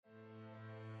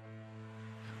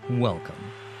Welcome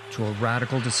to a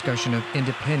radical discussion of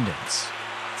independence,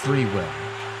 free will,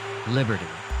 liberty,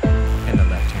 and the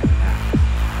left-hand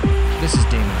path. This is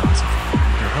Damon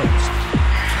Ossifan, your host,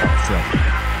 Paul Frederick.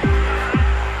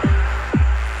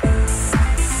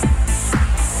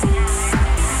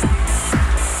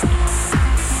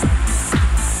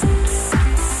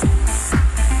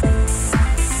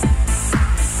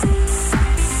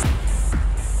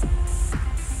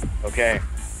 Okay.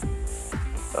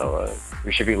 All right.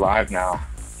 We should be live now.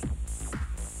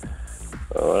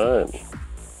 All right.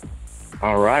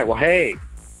 All right. Well, hey,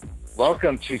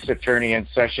 welcome to Saturnian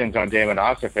Sessions on Damon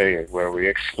Ossifan, where we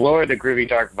explore the groovy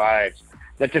dark vibes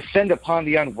that descend upon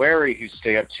the unwary who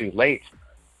stay up too late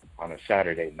on a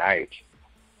Saturday night.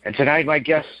 And tonight, my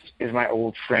guest is my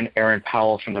old friend Aaron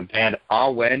Powell from the band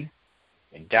Alwyn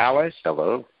in Dallas.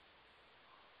 Hello.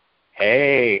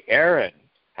 Hey, Aaron.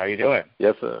 How you doing?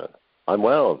 Yes, I'm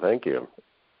well, thank you.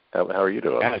 How are you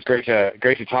doing? Yeah, it's great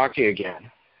to talk to you again.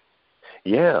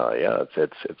 Yeah.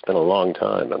 It's been a long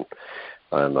time, and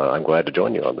I'm glad to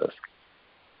join you on this.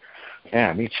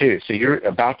 Yeah, me too. So you're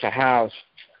about to have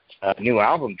a new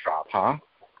album drop, huh?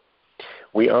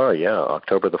 We are, yeah.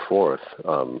 October the 4th,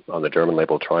 on the German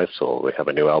label Trisoul, we have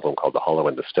a new album called The Hollow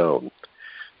in the Stone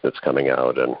that's coming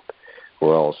out, and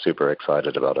we're all super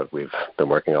excited about it. We've been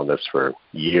working on this for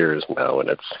years now, and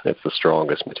it's the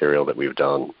strongest material that we've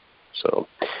done. So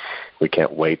we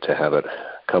can't wait to have it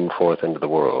come forth into the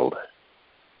world.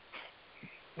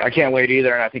 I can't wait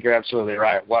either, and I think you're absolutely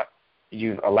right. What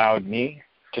you've allowed me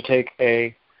to take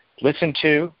a listen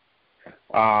to,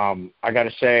 I got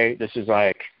to say, this is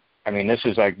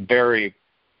very.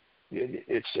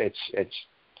 This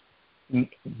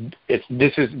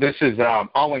is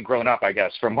Alwyn grown up, I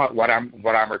guess, from what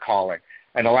I'm recalling.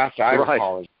 And the last I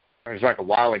recall was like a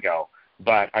while ago.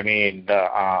 But I mean, the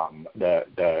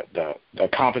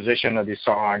composition of these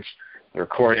songs, the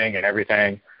recording, and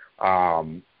everything,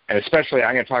 and especially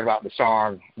I'm going to talk about the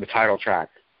song, the title track,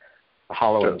 "The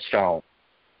Hollow in the Stone."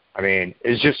 I mean,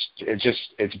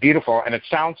 it's beautiful, and it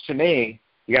sounds to me,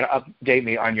 you got to update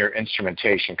me on your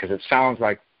instrumentation, because it sounds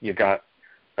like you've got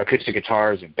acoustic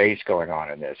guitars and bass going on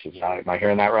in this. Am I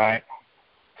hearing that right?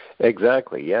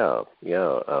 Exactly, yeah.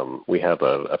 We have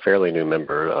a fairly new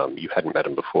member. You hadn't met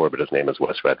him before, but his name is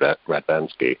Wes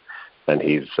Radvansky, and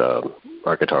he's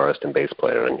our guitarist and bass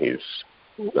player, and he's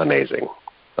amazing.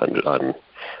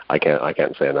 I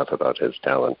can't say enough about his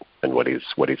talent and what he's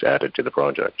added to the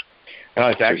project. No,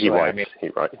 it's actually,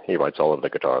 he writes all of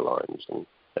the guitar lines and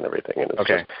everything, and it's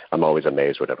okay. I'm always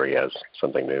amazed whenever he has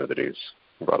something new that he's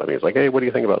brought up. He's like, hey, what do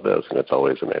you think about this? And it's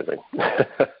always amazing.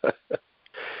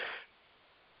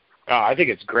 I think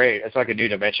it's great. It's like a new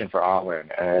dimension for Alwyn,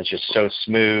 and it's just so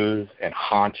smooth and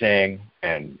haunting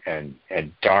and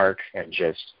dark and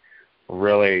just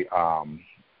really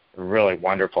really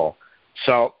wonderful.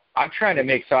 So I'm trying to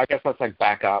I guess let's like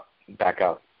back up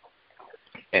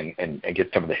and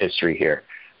get some of the history here.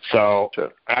 So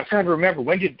sure. I'm trying to remember,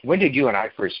 when did you and I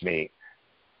first meet?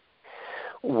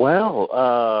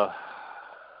 Well,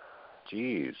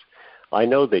 geez, I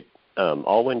know that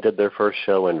Alwyn did their first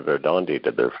show and Verdandi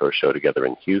did their first show together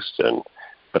in Houston,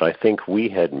 but I think we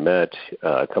had met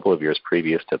a couple of years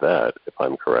previous to that, if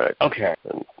I'm correct. Okay.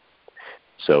 And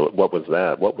so what was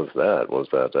that? Was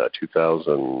that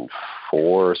 2004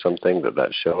 or something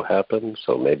that show happened?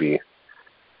 So maybe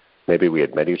we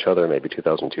had met each other, maybe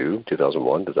 2002,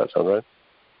 2001. Does that sound right?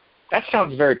 That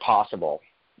sounds very possible.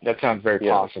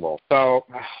 Possible. So,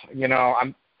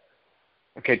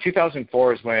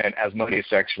 2004 is when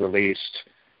Asmodeus X released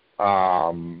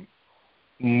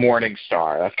Morning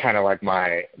Star. That's kind of like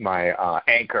my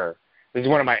anchor. This is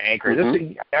one of my anchors.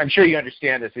 Mm-hmm. I'm sure you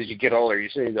understand this as you get older. You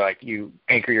say like you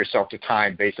anchor yourself to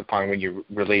time based upon when you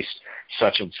released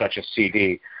such and such a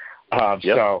CD. Yep.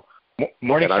 So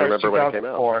Morning Star, I remember when it came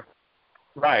out.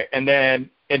 Right, and then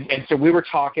and so we were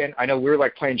talking. I know we were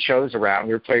like playing shows around.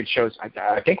 We were playing shows.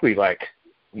 I think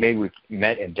maybe we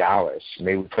met in Dallas.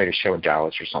 Maybe we played a show in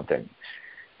Dallas or something.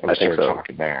 And we started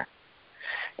talking there.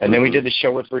 And then we did the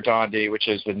show with Verdandi, which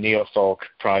is the neo-folk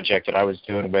project that I was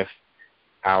doing with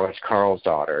Alex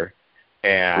Carlsdottir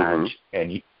and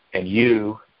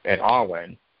you and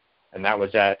Alwyn. And that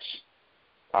was at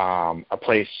a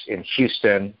place in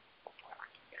Houston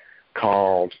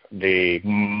called the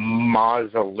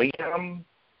Mausoleum,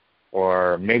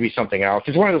 or maybe something else.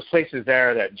 It's one of those places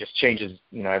there that just changes,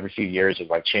 every few years.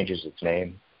 It changes its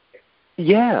name.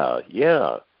 Yeah.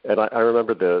 And I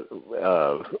remember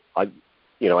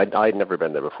I'd never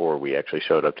been there before. We actually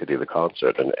showed up to do the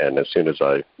concert, and as soon as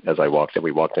I walked in,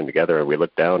 we walked in together, and we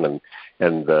looked down, and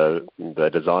the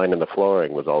design and the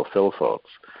flooring was all Phil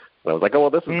Folks. And I was like, oh, well,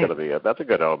 this is going to be it. That's a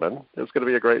good omen. It's going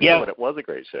to be a great show, and it was a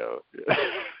great show.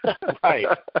 Right.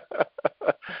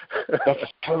 That's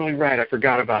totally right. I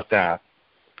forgot about that.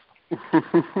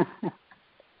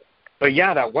 But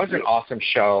yeah, that was an awesome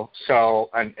show. So,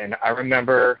 and I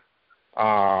remember,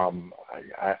 I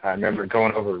remember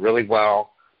going over really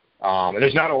well. And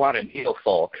there's not a lot of neo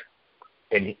folk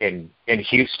in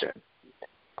Houston.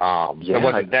 There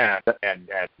wasn't then, and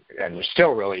there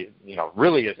still really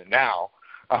isn't now.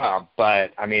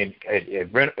 But I mean,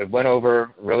 it went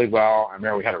over really well. I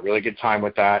remember we had a really good time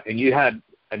with that. And you had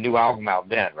a new album out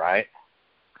then, right?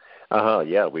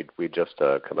 Yeah, we just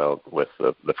come out with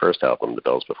the first album, The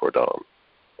Bells Before Dawn.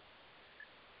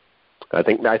 I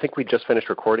think we just finished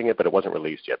recording it, but it wasn't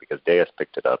released yet because Deus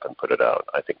picked it up and put it out.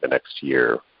 I think the next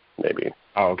year, maybe.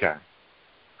 Oh, okay.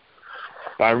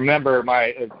 I remember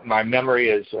my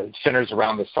memory centers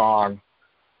around the song,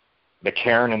 "The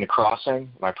Cairn and the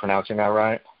Crossing." Am I pronouncing that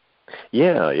right?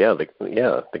 Yeah, the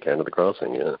Cairn and the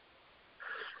Crossing. Yeah.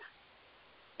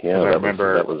 Yeah, I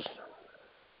remember that was.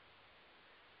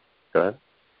 Go ahead.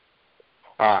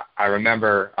 I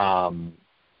remember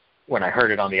when I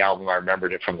heard it on the album, I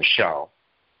remembered it from the show.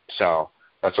 So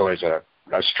that's always a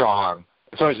strong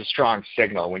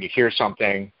signal when you hear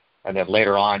something and then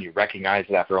later on you recognize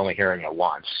it after only hearing it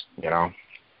once,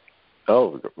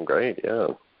 Oh, great! Yeah,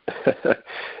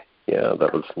 yeah.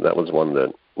 That was one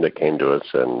that came to us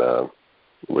and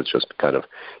was just kind of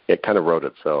wrote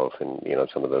itself, and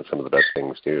some of the best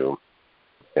things do.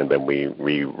 And then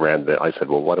we ran I said,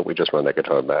 well, why don't we just run that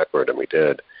guitar backward? And we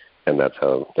did. And that's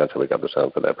how we got the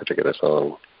sound for that particular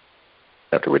song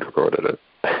after we'd recorded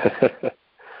it.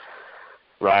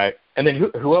 Right. And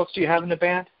then who else do you have in the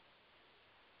band?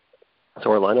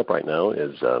 So our lineup right now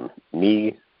is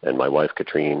me and my wife,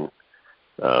 Katrine,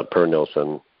 Per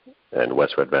Nilsson, and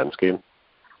Wes Redvansky.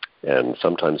 And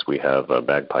sometimes we have a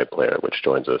bagpipe player, which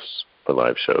joins us for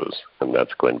live shows, and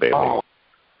that's Glenn Bailey. Oh,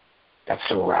 that's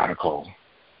so radical.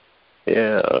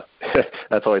 Yeah,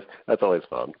 that's always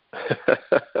fun.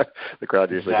 The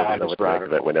crowd usually doesn't know what to make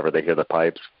of it whenever they hear the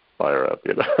pipes fire up,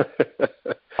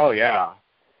 Oh yeah,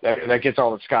 that gets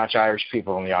all the Scotch-Irish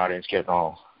people in the audience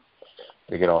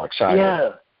they get all excited.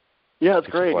 Yeah, it's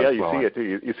great. Yeah, you see it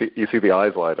too. You see the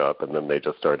eyes light up, and then they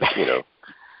just start,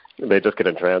 they just get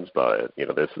entranced by it.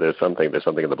 There's something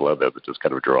in the blood that just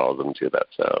kind of draws them to that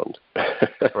sound.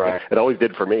 Right. It always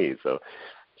did for me.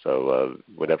 So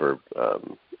whenever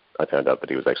I found out that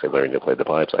he was actually learning to play the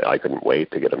pipes, I couldn't wait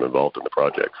to get him involved in the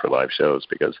project for live shows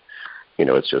because,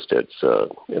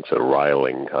 it's a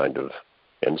riling kind of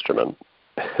instrument.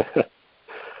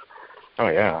 Oh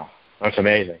yeah, that's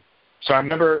amazing. So I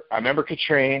remember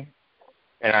Katrine,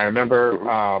 and I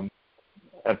remember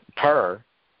Per.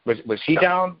 Was he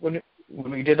down when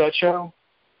we did that show?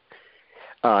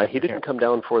 He didn't come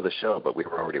down for the show, but we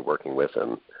were already working with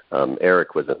him.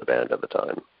 Eric was in the band at the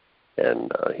time,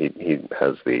 and he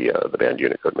has the band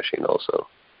Unicode Machine also,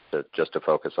 just to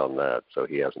focus on that. So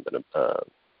he hasn't been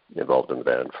involved in the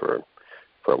band for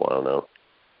a while now.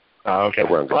 Oh, okay.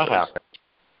 So that happened.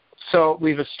 So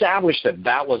we've established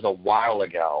that was a while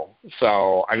ago.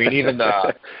 So I mean, even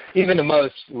the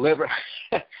most liberal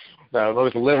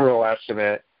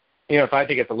estimate, if I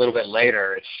think it's a little bit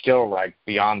later, it's still like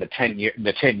beyond the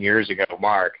 10 years ago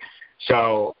mark.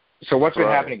 So what's been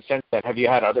happening since then? Have you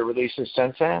had other releases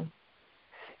since then?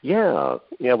 Yeah.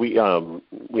 We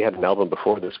had an album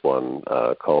before this one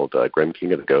called Grim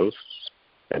King of the Ghosts,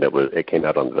 and it came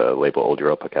out on the label Old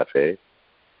Europa Cafe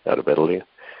out of Italy.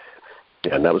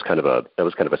 And that was kind of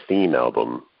a theme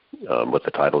album with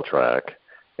the title track,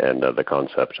 and the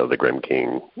concept of the Grim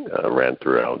King ran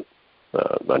throughout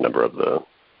a number of the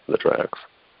tracks.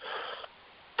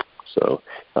 So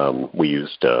we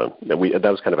used that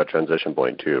was kind of a transition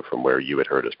point too from where you had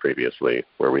heard us previously,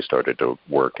 where we started to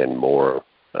work in more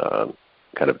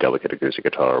kind of delicate acoustic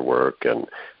guitar work, and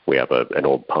we have an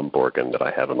old pump organ that I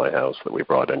have in my house that we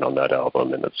brought in on that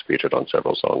album, and it's featured on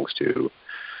several songs too.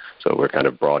 So we're kind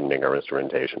of broadening our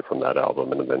instrumentation from that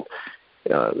album, and then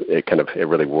it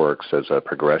really works as a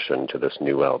progression to this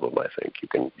new album. I think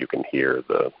you can hear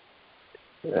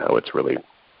how it's really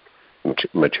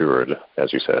matured,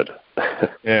 as you said.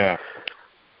 Yeah.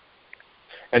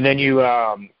 And then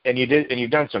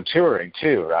you've done some touring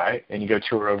too, right? And you go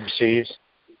tour overseas.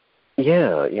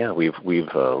 Yeah. We've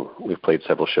played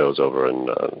several shows over in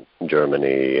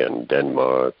Germany and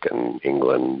Denmark and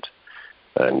England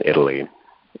and Italy.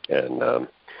 And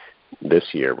this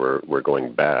year we're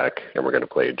going back, and we're going to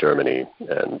play Germany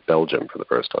and Belgium for the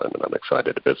first time, and I'm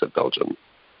excited to visit Belgium.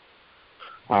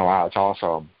 Oh wow, it's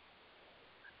awesome!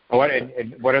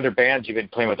 What other bands? You've been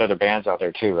playing with other bands out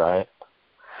there too, right?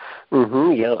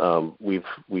 Yeah, we've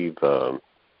the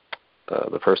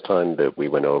first time that we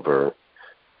went over,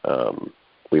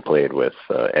 we played with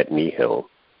at Nihil,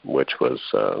 which was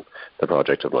the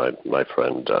project of my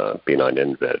friend B9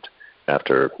 Invid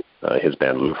after his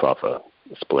band Luftwaffe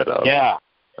split up. Yeah.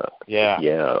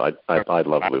 I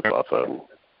love Luftwaffe.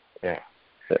 Yeah.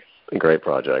 A great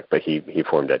project, but he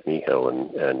formed at Nihil,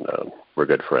 and we're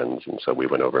good friends, and so we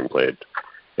went over and played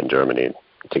in Germany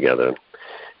together,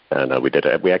 and we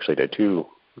actually did two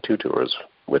tours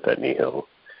with at Nihil,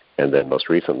 and then most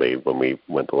recently when we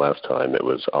went the last time, it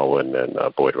was Owen and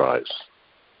Boyd Rice,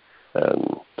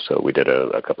 and so we did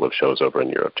a couple of shows over in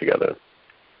Europe together.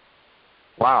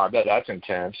 Wow, I bet that's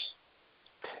intense.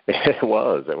 It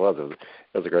was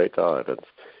a great time.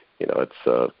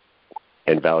 It's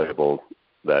invaluable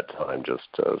that time just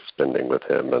spending with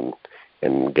him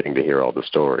and getting to hear all the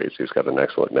stories. He's got an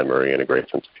excellent memory and a great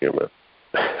sense of humor.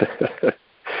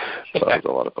 So that was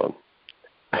a lot of fun.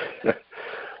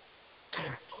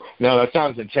 No, that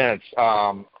sounds intense.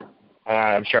 I'm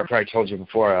sure I probably told you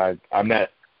before. I met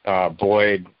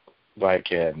Boyd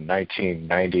like in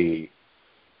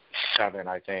 1997,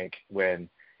 I think, when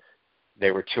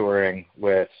they were touring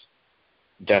with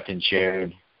Death in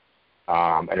June.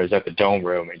 And it was at the Dome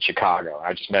Room in Chicago.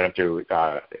 I just met him through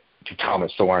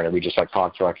Thomas Thorne, and we just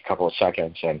talked for a couple of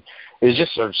seconds. And he was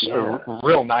just a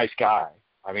real nice guy.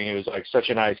 I mean, he was such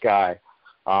a nice guy.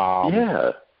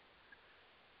 Yeah.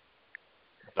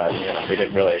 But we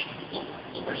didn't really.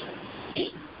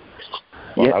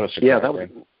 Well, that was. Did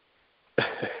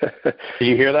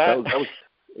you hear that? that was,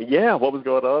 yeah. What was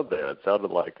going on there? It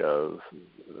sounded like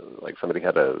somebody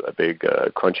had a big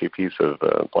crunchy piece of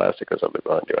plastic or something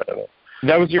behind you. I don't know.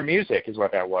 That was your music, is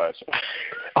what that was.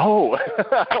 Oh,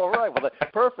 all right. Well, that's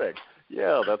perfect.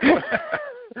 Yeah, that's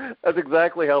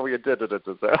exactly how we intended it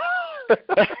to sound.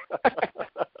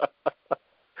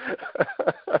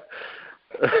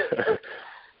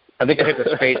 I think I hit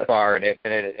the space bar and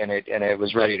it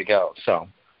was ready to go. So.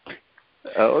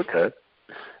 Oh, okay.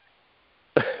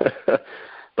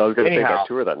 I was going to say that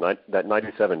tour, that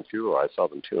 '97 tour. I saw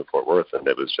them too in Fort Worth, and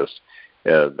it was just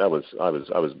I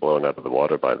was blown out of the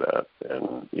water by that.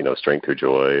 And Strength Through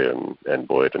Joy and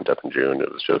Boyd and Death in June.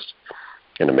 It was just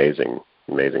an amazing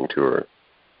tour.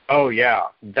 Oh yeah,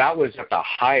 that was at the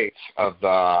height of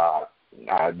the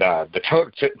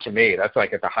to me. That's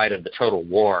at the height of the Total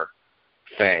War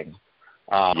thing.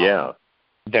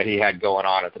 That he had going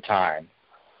on at the time.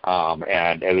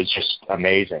 And it was just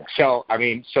amazing. So, I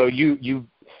mean, you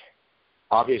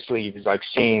obviously you've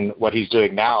seen what he's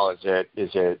doing now. Is it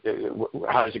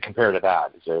how does it compare to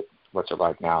that? What's it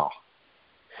like now?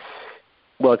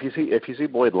 Well, if you see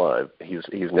Boyd live, he's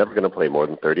never going to play more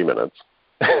than 30 minutes.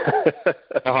 And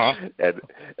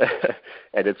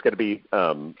it's going to be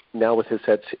now with his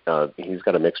sets. He's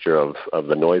got a mixture of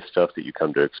the noise stuff that you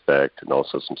come to expect, and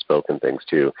also some spoken things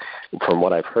too. From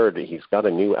what I've heard, he's got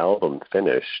a new album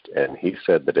finished, and he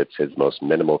said that it's his most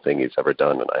minimal thing he's ever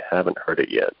done, and I haven't heard it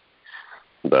yet.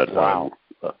 But wow.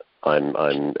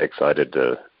 I'm excited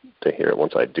to hear it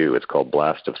once I do. It's called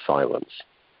Blast of Silence.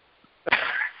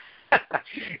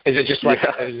 Is it just like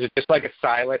a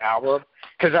silent album?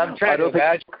 Because I'm trying to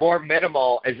imagine more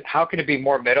minimal. How can it be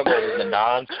more minimal than the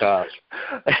non-stuff?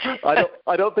 I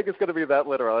don't think it's going to be that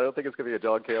literal. I don't think it's going to be a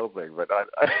John Cale thing. But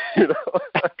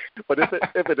but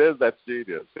if it is, that's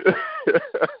genius.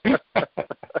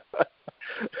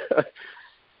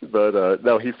 But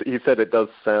no, he said it does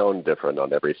sound different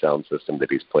on every sound system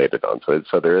that he's played it on. So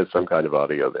there is some kind of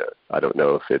audio there. I don't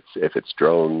know if it's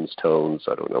drones, tones.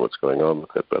 I don't know what's going on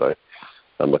with it, but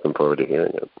I'm looking forward to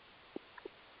hearing it.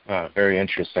 Very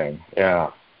interesting.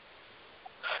 Yeah.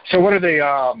 So what are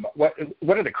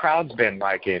the crowds been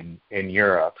like in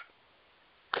Europe?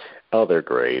 Oh, they're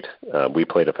great. We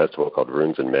played a festival called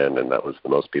Runes and Men, and that was the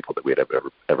most people that we'd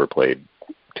ever played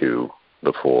to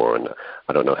before. And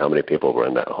I don't know how many people were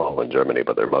in that hall in Germany,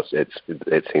 but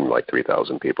it seemed like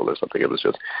 3,000 people or something. It was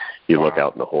just, you look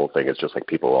out and the whole thing is just like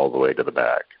people all the way to the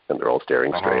back, and they're all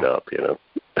staring straight up.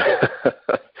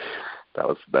 That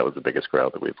was the biggest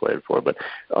crowd that we played for. But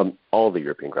all the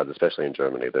European crowds, especially in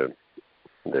Germany,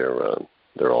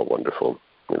 they're all wonderful.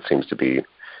 It seems to be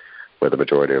where the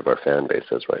majority of our fan base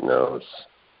is right now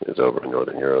is over in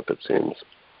Northern Europe. It seems.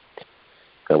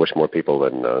 I wish more people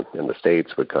in the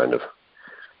States would kind of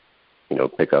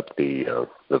pick up the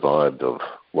vibe of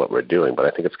what we're doing. But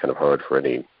I think it's kind of hard for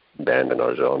any band in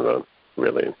our genre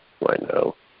really right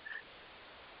now.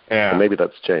 Yeah. And maybe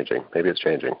that's changing. Maybe it's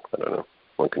changing. I don't know.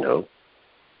 One can hope.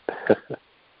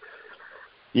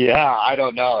 Yeah, I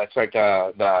don't know. It's like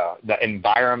the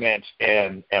environment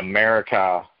in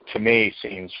America to me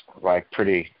seems like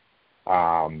pretty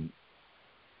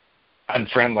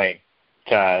unfriendly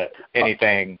to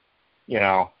anything,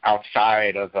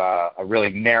 outside of a really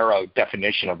narrow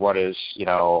definition of what is,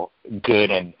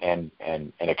 good and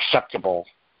acceptable,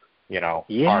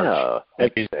 art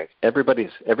and music.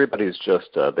 Everybody's just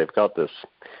they've got this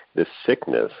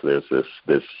sickness. There's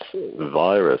this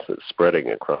virus that's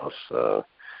spreading across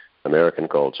American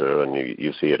culture, and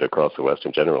you see it across the West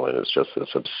in general, and it's just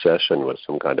this obsession with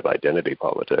some kind of identity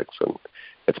politics, and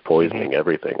it's poisoning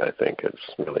everything. I think it's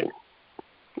really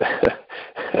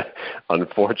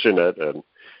unfortunate, and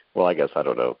well, I guess I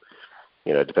don't know.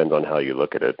 It depends on how you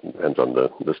look at it. It depends on the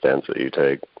stance that you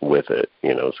take with it.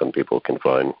 Some people can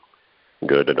find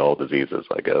good in all diseases,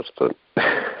 I guess, but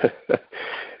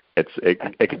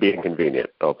it can be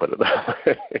inconvenient. I'll put it that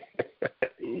way.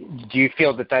 Do you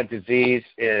feel that disease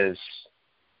is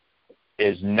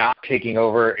not taking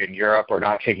over in Europe, or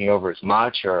not taking over as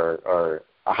much, or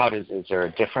is there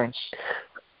a difference?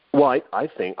 Well, I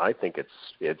think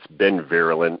it's been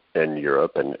virulent in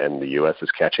Europe, and the U.S.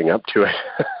 is catching up to it.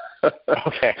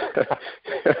 Okay.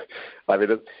 I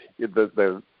mean,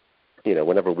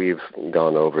 whenever we've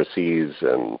gone overseas,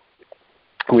 and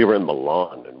we were in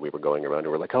Milan, and we were going around,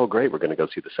 and we're like, oh, great, we're going to go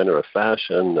see the center of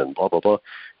fashion, and blah, blah, blah.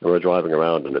 And we're driving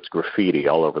around, and it's graffiti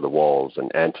all over the walls,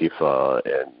 and Antifa,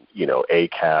 and,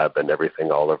 ACAB, and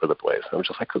everything all over the place. And I'm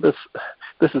just like, oh,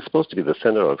 this is supposed to be the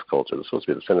center of culture. This is supposed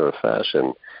to be the center of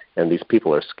fashion. And these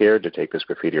people are scared to take this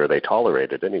graffiti, or they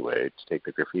tolerate it anyway, to take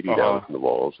the graffiti down from the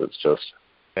walls. It's just,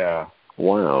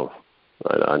 wow.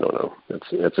 I don't know.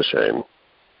 It's a shame.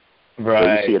 Right.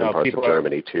 Well, you see it in parts of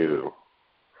Germany, too.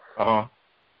 And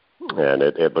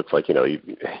it looks like,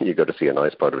 you go to see a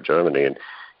nice part of Germany, and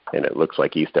it looks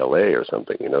like East LA or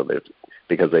something,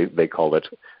 because they call it,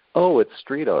 oh, it's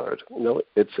street art. No,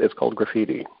 it's called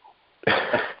graffiti.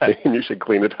 And you should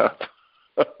clean it up.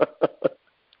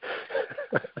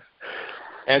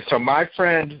 And so my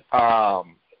friend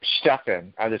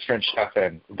Stefan, I have this friend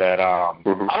Stefan that I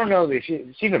don't know if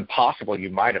it's even possible you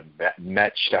might have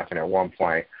met Stefan at one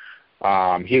point.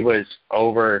 He was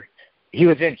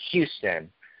in Houston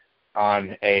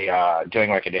on doing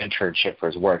like an internship for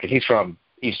his work, and he's from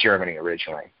East Germany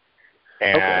originally.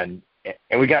 And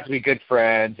we got to be good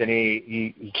friends, and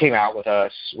he came out with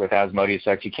us with Asmodeus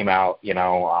X. He came out,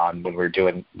 when we were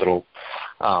doing little,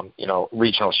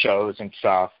 regional shows and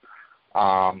stuff.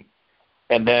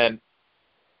 And then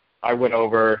I went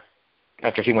over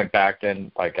after he went back.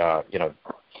 Then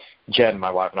Jen, my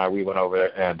wife, and I, we went over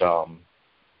and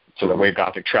to the Wave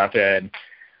Gothic Trep-In.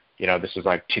 This was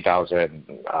like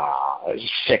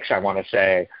 2006, I want to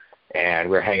say. And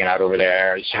we're hanging out over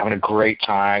there, just having a great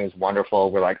time. It's wonderful.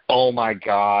 We're like, oh my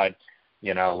God,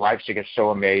 Leipzig is so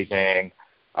amazing.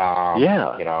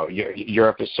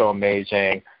 Europe is so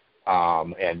amazing.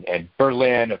 And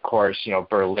Berlin, of course,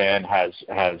 Berlin has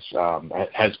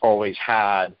always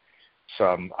had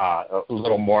some a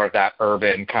little more of that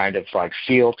urban kind of like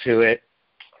feel to it.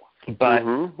 But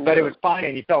it was fine,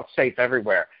 and you felt safe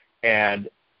everywhere. And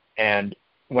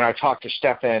when I talked to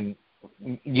Stefan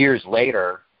years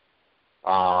later,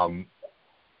 and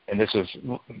this was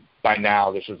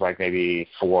like maybe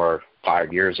 4 or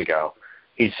 5 years ago,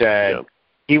 he said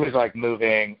he was like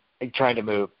trying to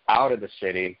move out of the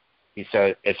city. He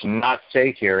said, it's not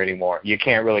safe here anymore. You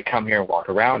can't really come here and walk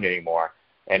around anymore.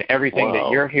 And everything that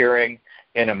you're hearing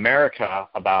in America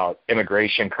about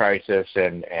immigration crisis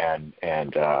and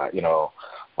the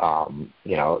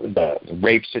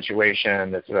rape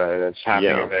situation that's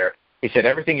happening over there. He said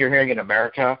everything you're hearing in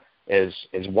America is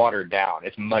watered down.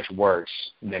 It's much worse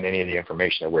than any of the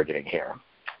information that we're getting here.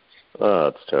 Oh,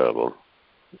 that's terrible.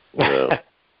 Yeah.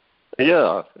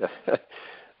 Yeah.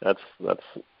 That's a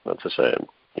shame.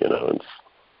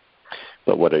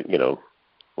 But what are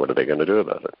they going to do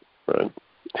about it, right?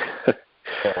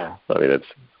 Yeah. I mean,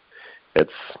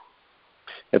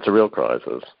 it's a real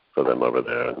crisis for them over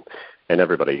there, and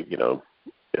everybody,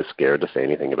 is scared to say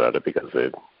anything about it because they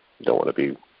don't want to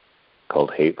be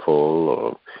called hateful,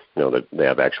 or that they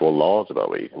have actual laws about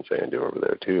what you can say and do over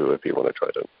there too if you want to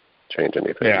try to change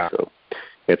anything. Yeah. So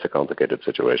it's a complicated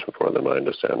situation for them. I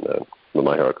understand that, but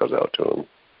my heart goes out to them.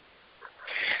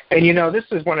 And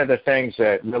this is one of the things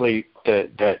that really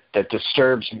that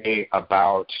disturbs me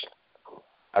about,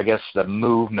 I guess, the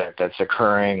movement that's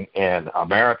occurring in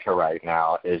America right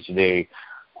now is the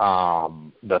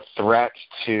threat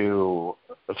to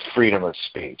freedom of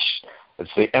speech. It's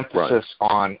the emphasis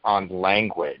on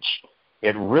language.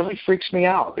 It really freaks me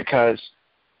out because,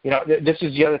 this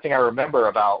is the other thing I remember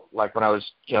about, like when I was,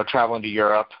 traveling to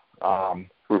Europe and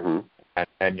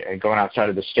going outside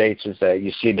of the States, is that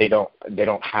you see they don't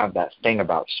have that thing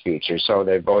about speech, or so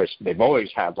they've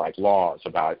always had like laws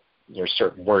about there's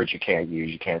certain words you can't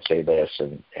use. You can't say this,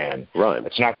 and right.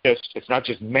 It's not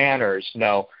just manners.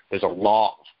 No, there's a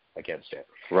law against it.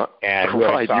 Right. And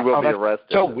right. Thought, you will be arrested.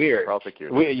 So weird.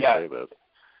 Prosecuted. Yeah.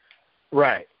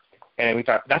 Right. And we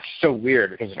thought that's so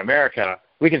weird because in America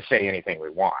we can say anything we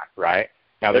want, right?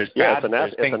 Now there's there's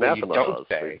things that you don't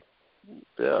say.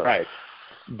 Yeah. Right.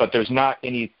 But there's not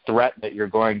any threat that you're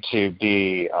going to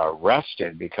be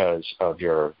arrested because of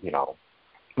your,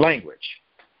 language.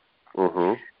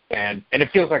 Mm-hmm. And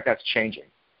it feels like that's changing.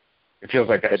 It feels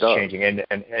like that's changing,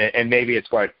 and maybe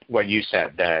it's what you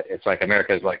said, that it's like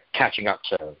America is like catching up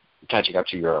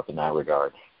to Europe in that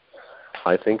regard.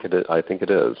 I think it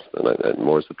is. And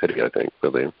more's the pity. I think,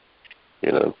 really,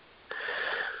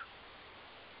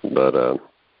 But I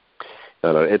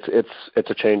don't know. It's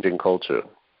a changing culture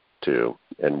too,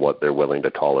 and what they're willing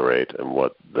to tolerate, and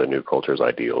what the new culture's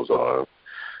ideals are,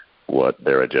 what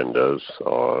their agendas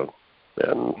are,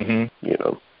 and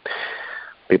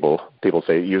people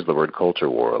use the word culture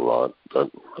war a lot, but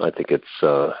I think it's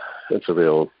a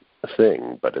real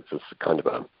thing, but it's kind of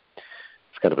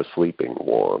a sleeping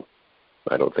war.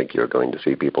 I don't think you're going to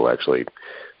see people actually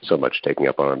so much taking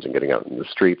up arms and getting out in the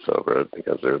streets over it,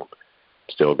 because they're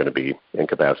still going to be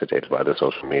incapacitated by the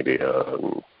social media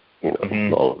and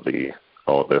all of the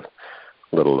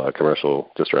little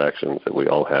commercial distractions that we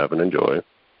all have and enjoy,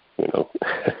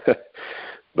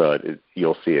 But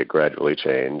you'll see it gradually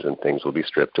change, and things will be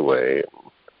stripped away.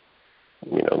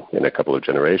 In a couple of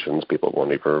generations, people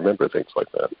won't even remember things like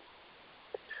that.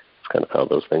 It's kind of how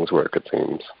those things work, it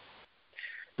seems.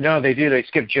 No, they do. They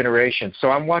skip generations. So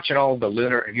I'm watching all the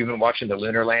lunar. Have you been watching the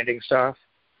lunar landing stuff?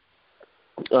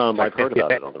 I've heard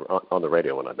about it on the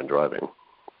radio when I've been driving.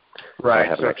 Right. I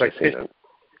haven't actually seen it.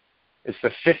 It's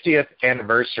the 50th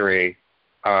anniversary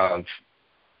of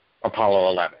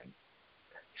Apollo 11.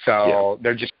 So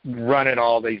they're just running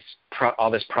all this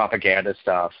propaganda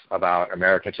stuff about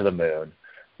America to the moon,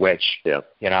 which, and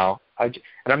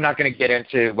I'm not going to get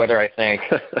into whether I think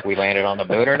we landed on the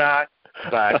moon or not,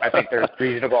 but I think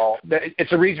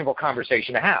it's a reasonable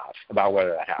conversation to have about whether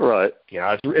that happened. Right.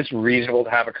 It's reasonable to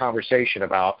have a conversation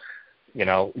about,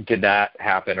 did that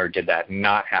happen or did that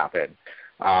not happen?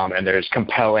 And there's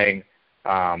compelling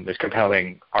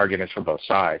arguments for both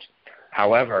sides.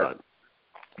 However,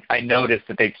 I noticed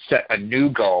that they set a new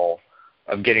goal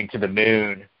of getting to the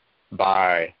moon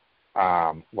by,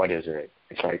 what is it?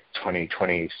 It's like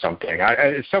 2020 something.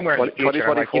 It's somewhere in the future.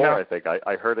 2024, I think.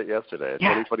 I heard it yesterday.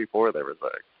 2024, they were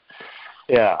saying.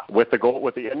 Yeah. With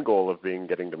the end goal of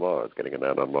getting to Mars, getting a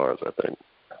man on Mars, I think.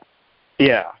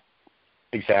 Yeah,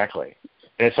 exactly.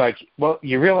 And it's like, well,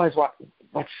 you realize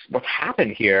what's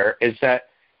happened here is that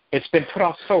it's been put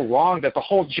off so long that the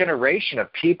whole generation of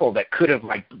people that could have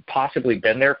possibly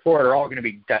been there for it are all going to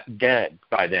be dead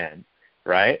by then,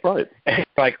 right? Right. And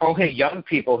it's like only young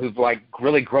people who've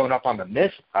really grown up on the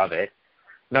myth of it,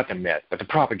 not the myth, but the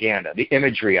propaganda, the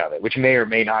imagery of it, which may or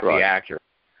may not be accurate,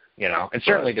 And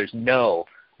certainly there's no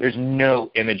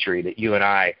imagery that you and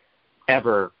I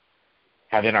ever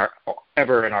have in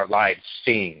our lives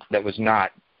seen that was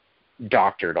not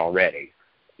doctored already.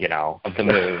 Of the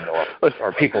moon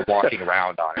or people walking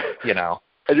around on it,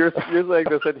 And you're saying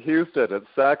this in Houston. It's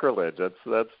sacrilege. That's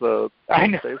the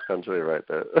space country right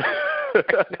there.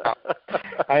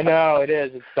 I know it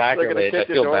is. It's sacrilege. I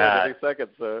feel bad. Every second,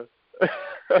 sir.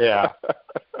 Yeah,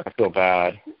 I feel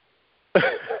bad.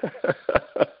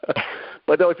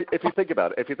 But no, if you think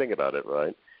about it,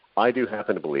 right? I do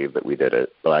happen to believe that we did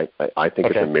it, but I think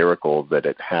it's a miracle that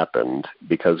it happened,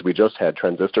 because we just had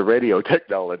transistor radio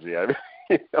technology. I mean,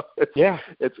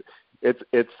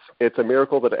 it's a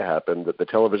miracle that it happened, that the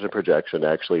television projection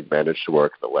actually managed to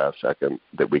work at the last second,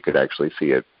 that we could actually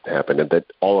see it happen, and that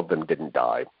all of them didn't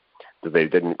die, that they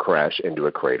didn't crash into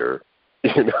a crater,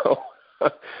 and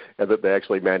that they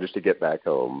actually managed to get back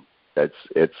home. It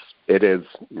is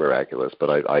miraculous,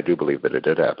 but I do believe that it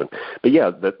did happen. But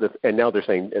and now they're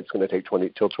saying it's going to take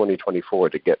till 2024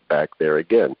 to get back there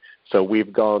again. So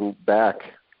we've gone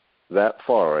back that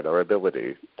far in our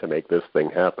ability to make this thing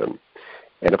happen.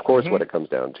 And of course, what it comes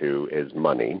down to is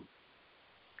money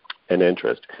and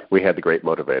interest. We had the great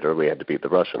motivator. We had to beat the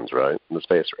Russians, right, in the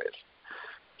space race.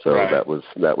 So that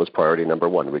was priority number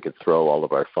one. We could throw all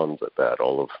of our funds at that,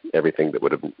 all of everything that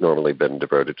would have normally been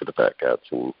diverted to the fat cats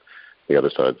and the other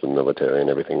sides of the military and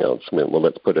everything else. I mean, well,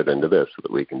 let's put it into this so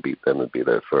that we can beat them and be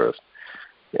there first.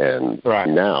 And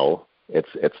now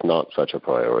it's not such a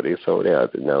priority. So now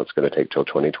it's going to take till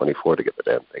 2024 to get the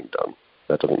damn thing done.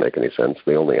 That doesn't make any sense.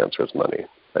 The only answer is money,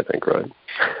 I think, right?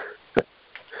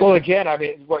 Well, again, I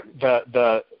mean, what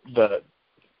the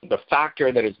the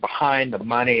factor that is behind the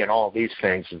money and all these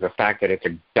things is the fact that it's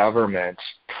a government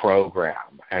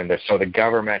program, and so the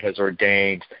government has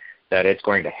ordained that it's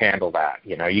going to handle that.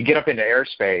 You get up into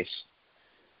airspace,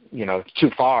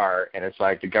 too far, and it's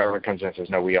like the government comes in and says,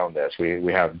 no, we own this.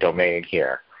 We have domain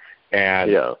here.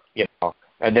 And,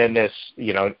 and then this,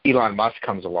 Elon Musk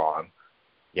comes along,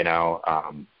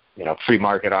 free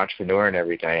market entrepreneur and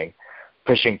everything,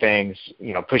 pushing things,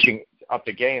 pushing up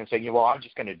the game, saying, well, I'm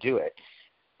just going to do it.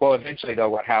 Well, eventually, though,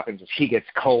 what happens is he gets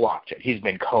co-opted. He's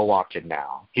been co-opted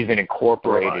now. He's been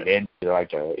incorporated into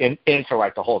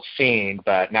the whole scene.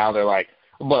 But now they're like,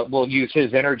 well, we'll use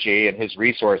his energy and his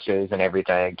resources and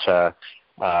everything to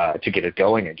get it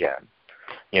going again.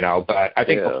 But I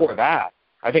think before that,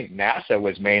 I think NASA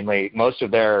was mainly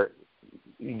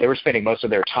they were spending most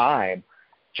of their time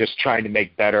just trying to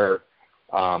make better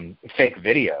fake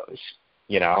videos.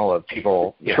 Of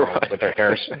people, with their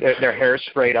hair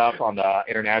sprayed up on the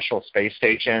International Space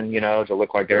Station, to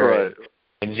look like they're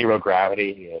in zero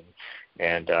gravity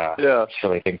and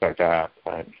silly things like that.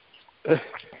 But.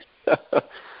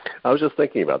 I was just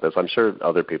thinking about this. I'm sure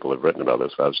other people have written about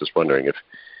this. But I was just wondering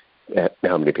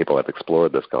how many people have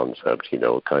explored this concept.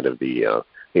 Kind of the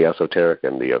esoteric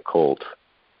and the occult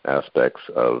aspects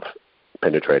of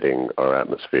penetrating our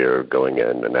atmosphere, going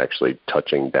in and actually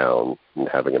touching down and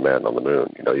having a man on the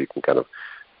moon. You can kind of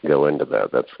go into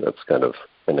that. That's kind of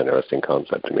an interesting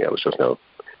concept to me. I was just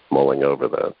mulling over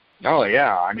that. Oh,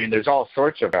 yeah. I mean, there's all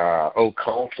sorts of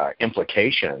occult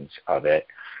implications of it.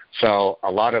 So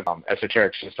a lot of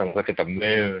esoteric systems look at the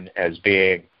moon as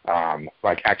being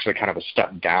actually kind of a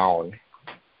step down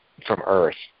from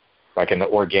Earth, like in the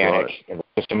in the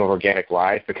system of organic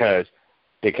life, because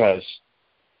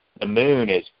the moon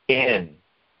is in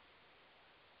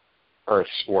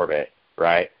Earth's orbit,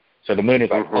 right? So the moon is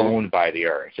owned by the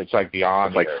Earth. It's like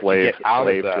beyond. It's like slave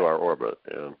to our orbit.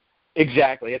 Yeah.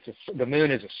 Exactly. The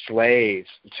moon is a slave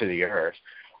to the Earth.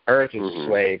 Earth is a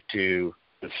slave to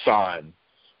the sun.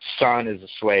 Sun is a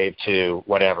slave to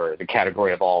whatever, the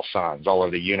category of all suns, all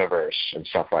of the universe and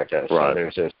stuff like this. Right. So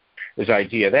there's this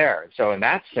idea there. So in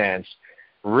that sense,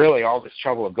 really all this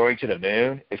trouble of going to the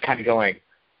moon is kind of going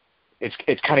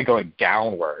it's kind of going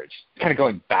downwards, kind of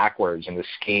going backwards in the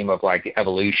scheme of like the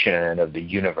evolution of the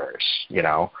universe.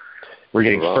 We're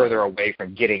getting further away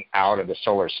from getting out of the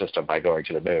solar system by going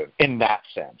to the moon in that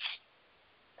sense.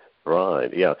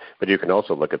 Right. Yeah. But you can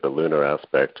also look at the lunar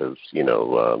aspect as, if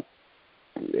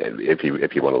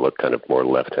you want to look kind of more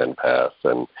left-hand path,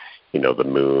 and, the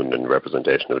moon and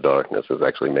representation of darkness is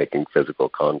actually making physical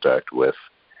contact with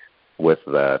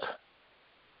that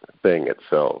thing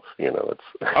itself. It's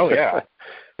oh yeah,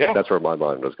 that's where my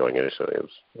mind was going initially.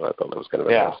 I thought that was kind of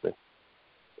interesting.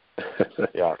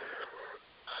 Yeah.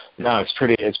 No, it's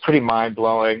pretty mind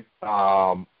blowing.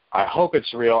 I hope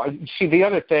it's real. See, the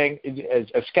other thing,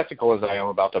 as skeptical as I am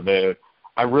about the moon,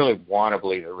 I really want to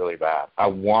believe it really bad. I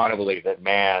want to believe that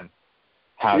man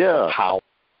has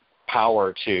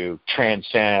power to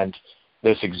transcend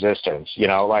this existence.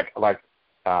 I'm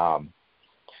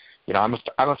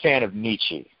a fan of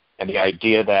Nietzsche and the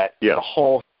idea that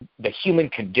the human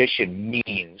condition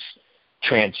means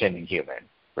transcending human,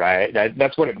 right?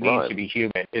 That's what it means to be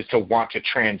human, is to want to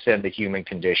transcend the human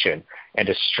condition and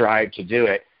to strive to do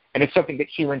it. And it's something that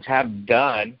humans have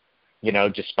done,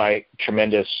 despite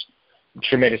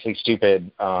tremendously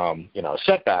stupid,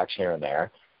 setbacks here and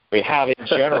there. We have in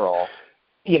general,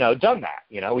 done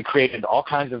that. We created all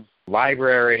kinds of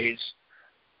libraries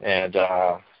and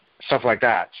stuff like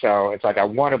that. So it's like I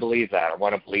want to believe that. I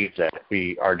want to believe that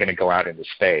we are going to go out into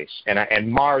space. And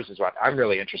Mars is what I'm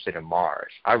really interested in.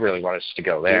 Mars. I really want us to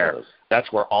go there. Yes.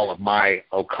 That's where all of my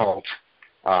occult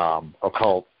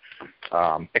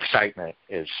excitement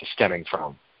is stemming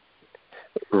from.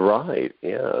 Right.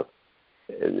 Yeah.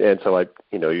 And so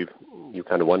you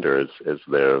kind of wonder, is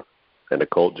there an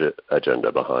occult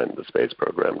agenda behind the space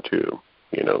program too?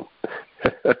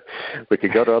 We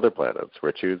could go to other planets.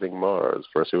 We're choosing Mars.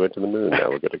 First we went to the moon. Now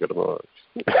we're going to go to Mars.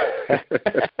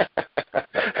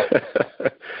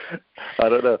 I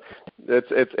don't know.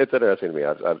 It's interesting to me.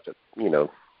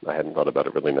 I hadn't thought about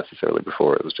it really necessarily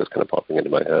before. It was just kind of popping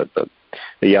into my head. But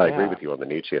I agree with you on the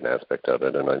Nietzschean aspect of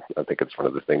it, and I think it's one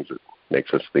of the things that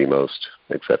makes us the most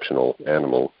exceptional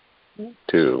animal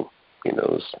too.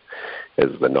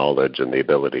 Is the knowledge and the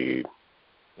ability.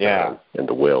 Yeah, and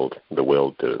the will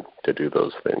to do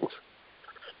those things.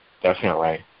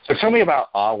 Definitely. So tell me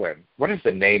about Awen. What does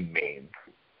the name mean?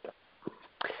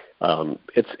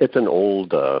 It's an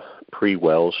old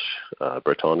pre-Welsh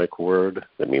Brittonic word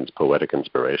that means poetic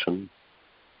inspiration.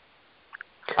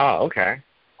 Oh, okay.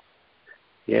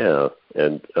 Yeah,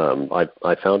 and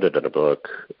I found it in a book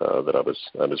that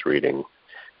I was reading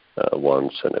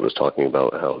once, and it was talking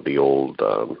about how the old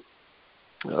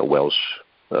Welsh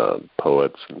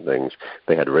poets and things,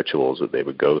 they had rituals that they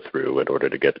would go through in order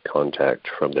to get contact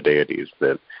from the deities.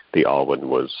 That the Alwyn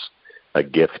was a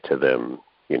gift to them,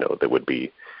 that would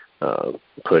be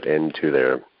put into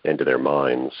their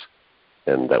minds,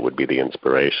 and that would be the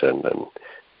inspiration. And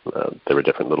there were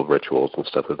different little rituals and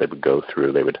stuff that they would go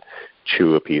through. They would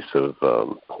chew a piece of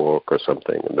pork or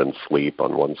something and then sleep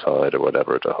on one side or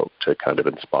whatever to hope to kind of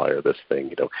inspire this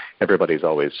thing. Everybody's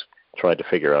always tried to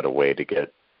figure out a way to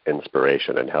get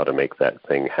inspiration and how to make that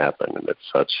thing happen. And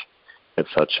it's such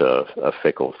a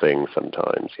fickle thing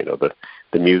sometimes.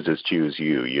 The muses choose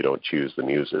you. You don't choose the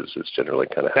muses. It's generally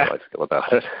kind of how I feel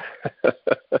about it.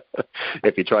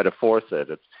 If you try to force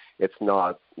it, it's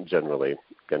not generally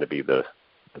going to be the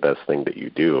best thing that you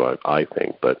do, I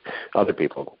think. But other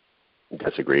people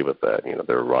disagree with that.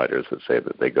 There are writers that say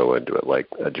that they go into it like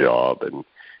a job, and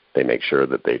they make sure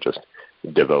that they just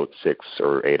devote 6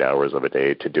 or 8 hours of a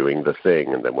day to doing the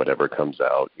thing, and then whatever comes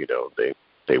out,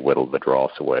 they whittle the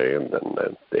dross away, and then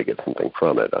they get something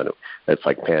from it. It's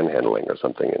like panhandling or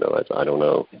something. I don't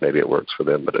know. Maybe it works for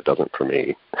them, but it doesn't for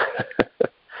me.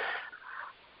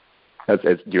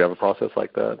 Do you have a process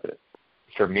like that?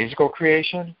 For musical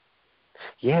creation?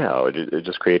 Yeah, or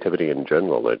just creativity in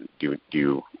general.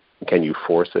 Can you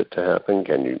force it to happen?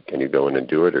 Can you go in and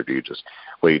do it, or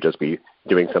will you just be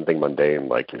doing something mundane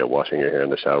like washing your hair in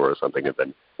the shower or something, and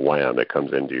then wham, it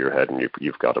comes into your head and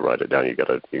you've got to write it down. You got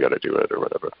to do it or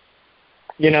whatever.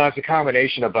 It's a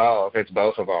combination of both. It's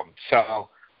both of them. So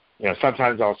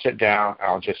sometimes I'll sit down,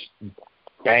 I'll just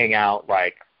bang out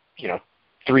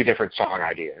 3 different song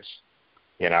ideas.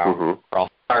 Or I'll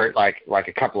start like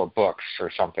a couple of books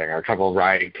or something, or a couple of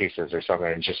writing pieces or something,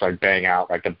 and just bang out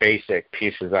the basic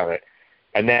pieces of it.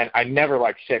 And then I never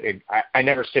I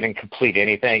never sit and complete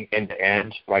anything end to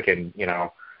end, in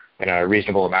a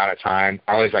reasonable amount of time.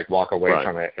 I always walk away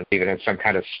from it and leave it in some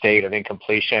kind of state of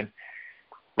incompletion.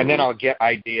 And then I'll get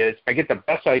ideas. I get the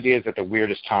best ideas at the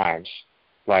weirdest times,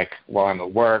 like while I'm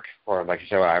at work, or like you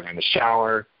said, while I'm in the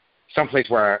shower, someplace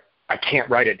where I can't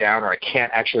write it down, or I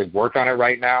can't actually work on it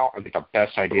right now. I get the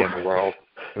best idea in the world.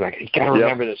 I'm like, you gotta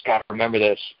remember this, gotta remember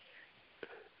this.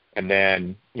 And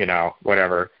then,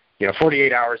 whatever.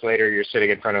 48 hours later, you're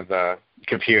sitting in front of the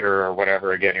computer or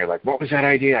whatever again. You're like, what was that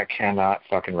idea? I cannot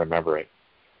fucking remember it.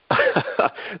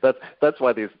 That's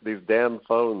why these damn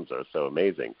phones are so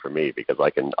amazing for me, because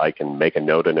I can make a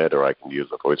note in it, or I can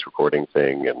use a voice recording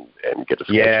thing and get a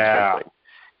sketch or something.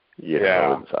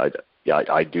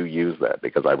 I do use that,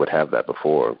 because I would have that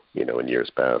before, in years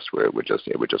past, where it would just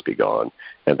be gone.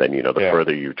 And then, the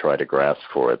further you try to grasp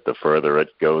for it, the further it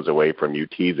goes away from you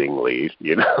teasingly,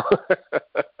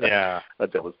 Yeah.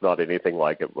 Until it's not anything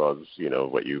like it was,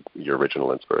 your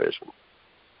original inspiration.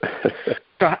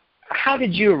 So how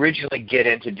did you originally get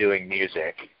into doing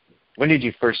music? When did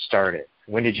you first start it?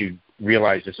 When did you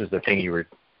realize this is the thing you were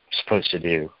supposed to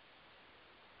do?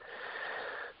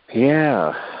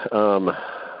 Yeah.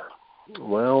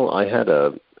 Well,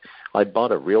 I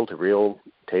bought a reel-to-reel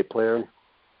tape player,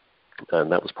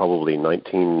 and that was probably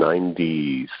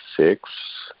 1996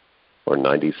 or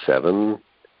 97,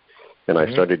 and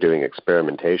I started doing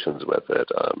experimentations with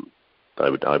it.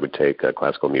 I would take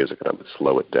classical music and I would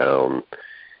slow it down,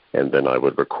 and then I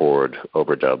would record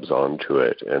overdubs onto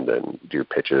it, and then do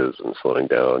pitches and slowing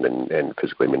down and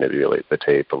physically manipulate the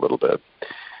tape a little bit.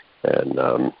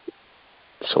 And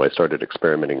so I started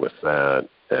experimenting with that.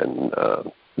 And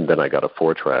then I got a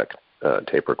 4-track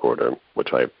tape recorder,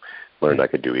 which I learned I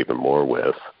could do even more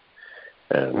with.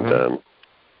 And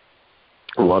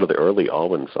a lot of the early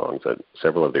Alwyn songs,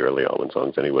 several of the early Alwyn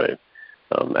songs anyway,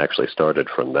 actually started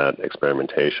from that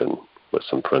experimentation with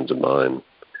some friends of mine.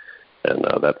 And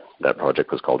that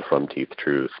project was called From Teeth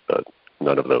Truth, but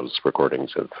none of those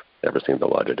recordings have ever seen the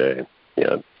light of day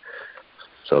yet.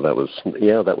 So that was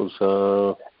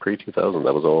pre-2000.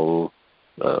 That was all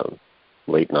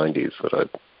late 90s that I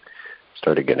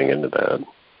started getting into that.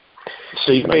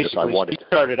 So you basically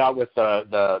started out with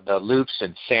the loops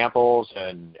and samples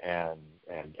and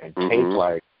tape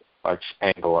like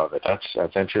angle of it.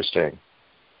 That's interesting.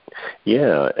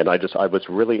 Yeah, and I was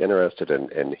really interested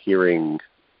in hearing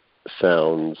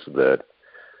sounds that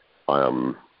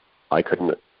I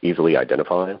couldn't easily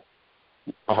identify.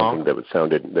 Something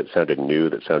that sounded new,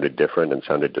 that sounded different, and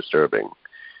sounded disturbing.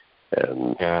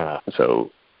 And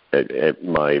so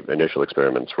my initial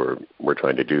experiments were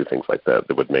trying to do things like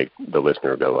that would make the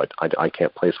listener go, I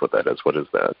can't place what that is. What is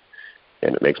that?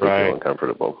 And it makes me feel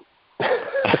uncomfortable.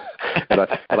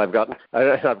 I've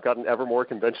gotten ever more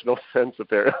conventional since,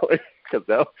 apparently,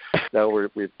 because now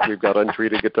we've got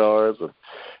untreated guitars. And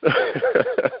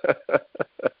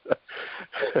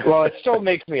well, it still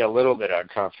makes me a little bit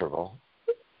uncomfortable.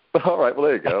 All right, well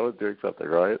there you go, doing something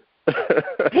right.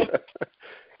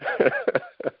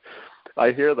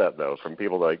 I hear that though from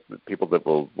people that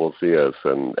will see us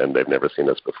and they've never seen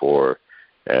us before,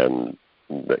 and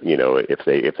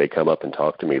if they come up and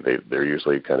talk to me, they're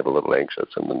usually kind of a little anxious,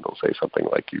 and then they'll say something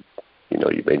like you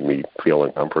made me feel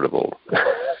uncomfortable.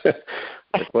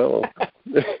 Like, well,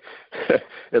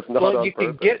 it's not on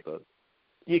purpose.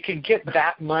 You can get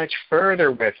that much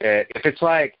further with it if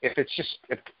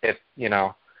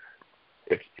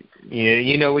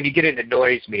when you get into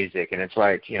noise music and it's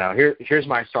like, here's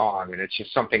my song and it's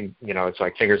just something, it's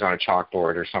like fingers on a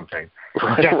chalkboard or something.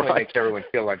 It definitely makes everyone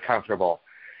feel uncomfortable.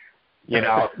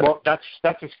 Well, that's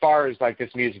as far as like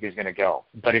this music is going to go.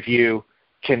 But if you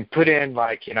can put in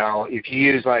if you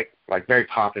use like Mary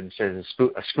Poppins says,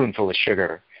 a spoonful of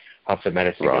sugar helps the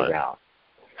medicine go down.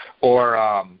 Or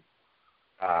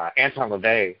Anton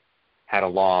LaVey had a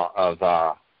law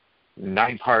of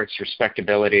 9 parts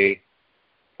respectability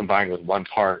combined with 1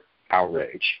 part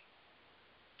outrage.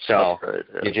 So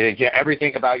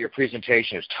everything about your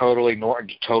presentation is totally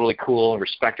cool and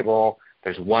respectable.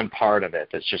 There's 1 part of it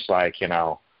that's just like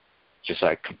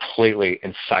completely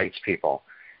incites people.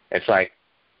 It's like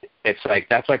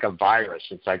that's like a virus.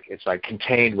 It's like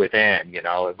contained within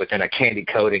a candy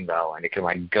coating though, and it can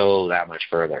like go that much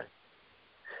further.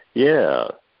 Yeah,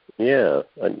 I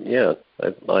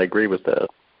agree with that.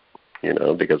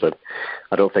 Because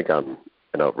I don't think I'm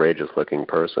an outrageous looking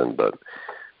person, but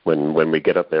when we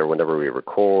get up there, whenever we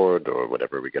record or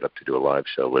whenever we get up to do a live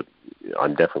show,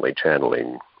 I'm definitely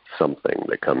channeling something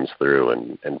that comes through,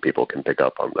 and people can pick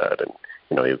up on that, and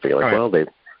you feel like, well,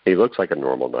 he looks like a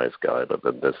normal nice guy, but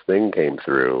then this thing came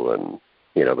through, and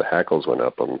the hackles went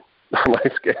up on my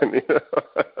skin.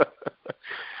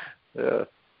 Yeah.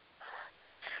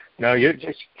 No,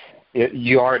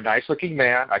 you are a nice looking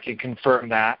man. I can confirm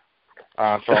that.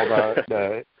 For all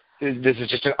this is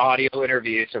just an audio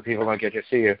interview, so people don't get to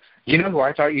see you. You know who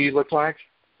I thought you looked like?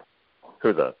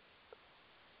 Who's that?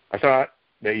 I thought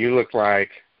that you looked like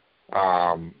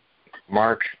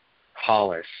Mark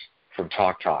Hollis from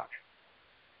Talk Talk.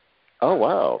 Oh,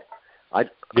 wow.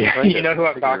 You know who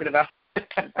I'm talking about?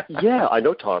 Yeah, I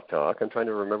know Talk Talk. I'm trying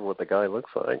to remember what the guy looks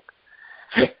like.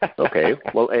 Okay.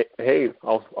 Well, hey,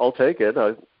 I'll take it.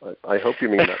 I hope you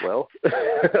mean that well.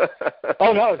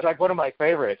 Oh, no, it's like one of my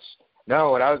favorites.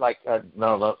 No, when I was like, let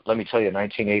me tell you,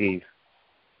 1980,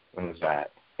 when was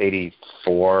that?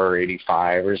 84,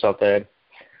 85 or something.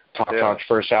 Talk Talk's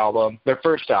first album. Their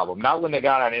first album. Not when they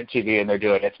got on MTV and they're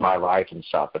doing It's My Life and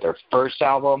stuff, but their first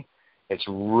album, it's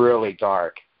really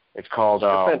dark. It's called...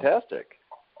 fantastic.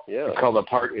 Yeah. It's called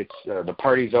The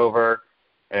Party's Over,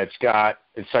 and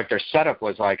it's like their setup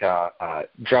was like a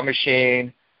drum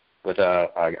machine with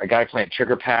a guy playing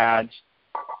trigger pads,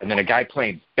 and then a guy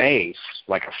playing bass,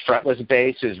 like a fretless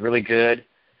bass is really good,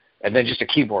 and then just a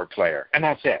keyboard player, and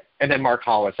that's it. And then Mark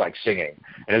Hollis like singing,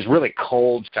 and it's really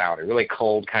cold sounding, really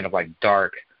cold, kind of like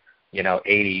dark,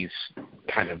 80s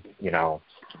kind of,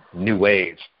 new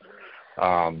wave.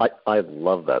 I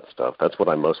love that stuff. That's what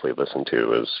I mostly listen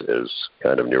to is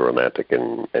kind of new romantic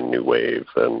and new wave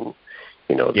and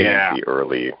the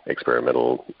early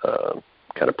experimental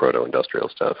kind of proto-industrial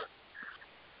stuff.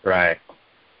 Right.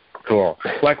 Cool.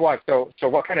 Like what? So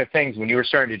what kind of things when you were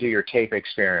starting to do your tape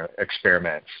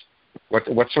experiments?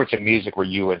 What sorts of music were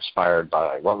you inspired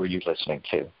by? What were you listening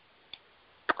to?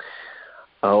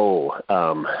 Oh,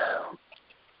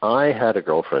 I had a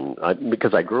girlfriend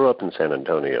because I grew up in San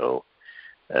Antonio,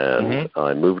 and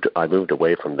I moved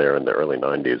away from there in the early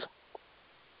 90s.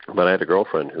 But I had a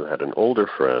girlfriend who had an older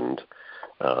friend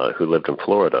who lived in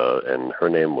Florida, and her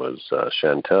name was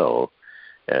Chantel,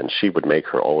 and she would make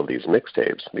her all of these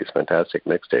mixtapes, these fantastic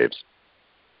mixtapes.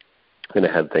 And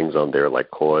it had things on there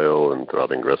like Coil and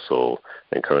Throbbing Gristle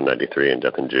and Current 93 and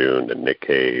Death in June and Nick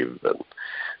Cave and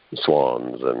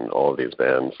Swans and all of these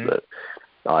bands that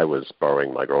I was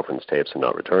borrowing my girlfriend's tapes and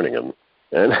not returning them.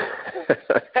 And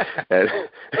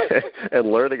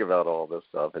and learning about all this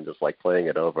stuff and just like playing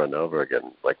it over and over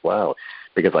again, like wow,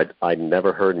 because I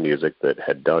never heard music that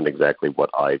had done exactly what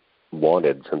I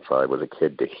wanted since I was a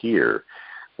kid to hear,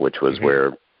 which was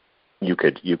where you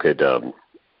could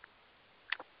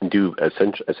do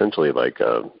essentially like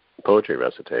a poetry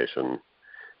recitation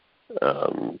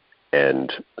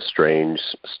and strange,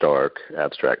 stark,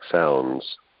 abstract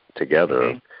sounds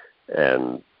together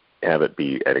and have it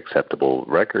be an acceptable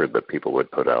record that people would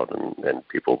put out and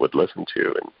people would listen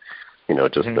to. And,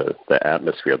 just the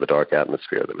atmosphere, the dark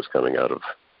atmosphere that was coming out of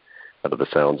the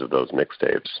sounds of those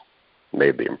mixtapes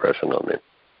made the impression on me.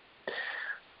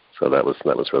 So that was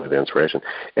really the inspiration.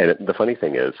 And the funny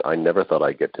thing is, I never thought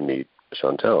I'd get to meet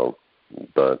Chantal,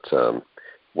 but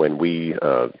when we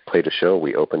played a show,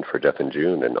 we opened for Death in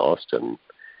June in Austin,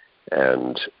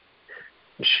 and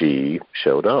she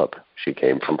showed up. She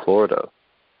came from Florida,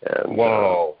 and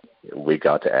whoa. We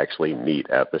got to actually meet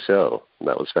at the show, and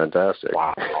that was fantastic.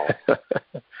 Wow.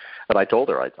 And I told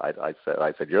her, I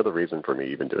said, you're the reason for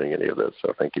me even doing any of this,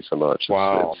 so thank you so much.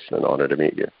 Wow. It's an honor to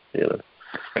meet you.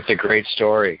 It's a great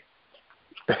story.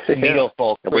 Needle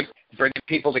folk, bringing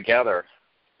people together.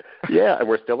 Yeah, and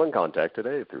we're still in contact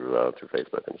today through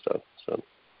Facebook and stuff. So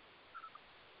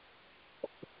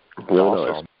really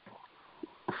awesome.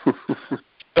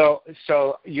 Nice.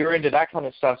 So you're into that kind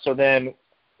of stuff. So then,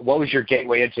 what was your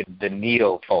gateway into the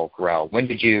neo folk realm? When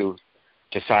did you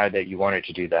decide that you wanted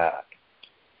to do that?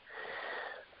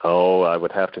 Oh, I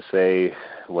would have to say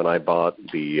when I bought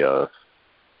the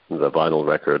vinyl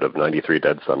record of 93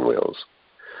 Dead Sun Wheels.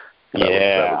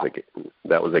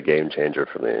 That was a game changer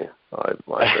for me.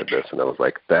 I heard this and I was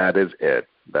like, that is it.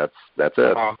 That's it.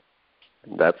 Uh-huh.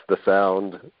 That's the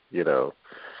sound.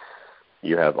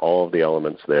 You have all of the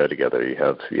elements there together. You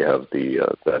have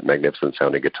the that magnificent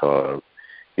sounding guitar.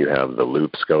 You have the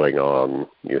loops going on.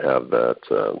 You have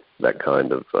that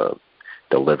kind of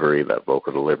delivery, that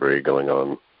vocal delivery going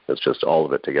on. It's just all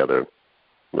of it together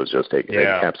was just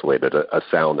encapsulated a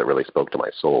sound that really spoke to my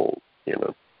soul.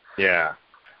 Yeah.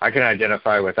 I can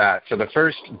identify with that. So the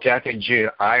first Death in June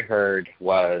I heard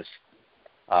was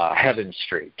Heaven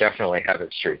Street, definitely Heaven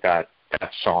Street, that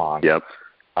song. Yep.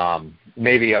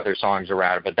 Maybe other songs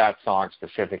around it, but that song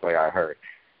specifically I heard.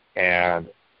 And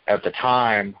at the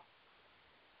time,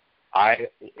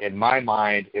 in my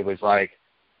mind, it was like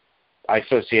I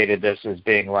associated this as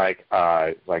being like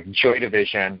Joy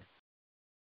Division,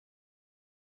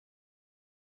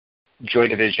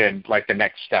 like the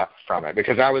next step from it,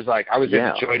 because I was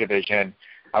into Joy Division.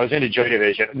 I was into Joy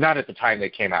Division, not at the time they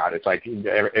came out. It's like,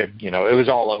 it was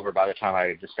all over by the time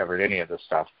I discovered any of this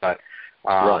stuff. But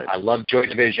I loved Joy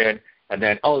Division. And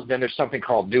then there's something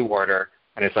called New Order.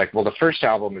 And it's like, well, the first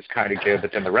album is kind of good,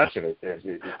 but then the rest of it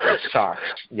sucks,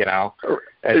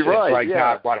 It's like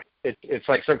not what it's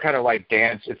like some kind of like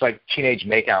dance. It's like teenage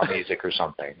makeout music or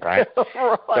something, right?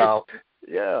 Right. So,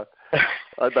 yeah.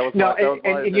 That was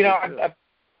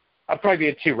I'm probably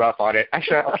being too rough on it.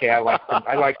 Actually, okay, I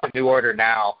like the New Order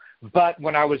now. But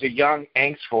when I was a young,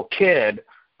 angstful kid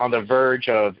on the verge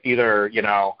of either,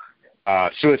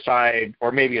 suicide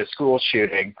or maybe a school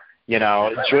shooting,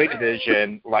 Joy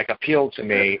Division like appealed to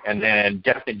me, and then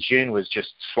Death in June was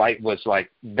was like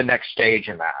the next stage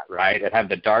in that, right? It had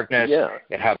the darkness,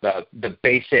 it had the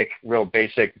real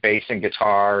basic bass and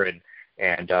guitar, and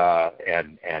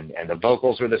the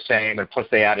vocals were the same, and plus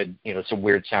they added some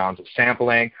weird sounds of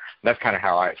sampling. That's kind of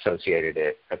how I associated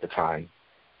it at the time.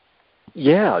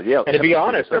 Yeah. And to be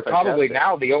honest, they're probably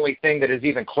now the only thing that is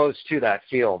even close to that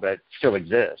feel that still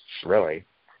exists, really.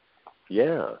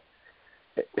 Yeah.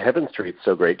 Heaven Street's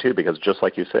so great too, because just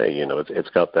like you say, it's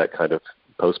got that kind of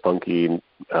post-punky,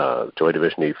 Joy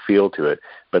Division-y feel to it,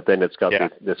 but then it's got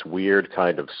this weird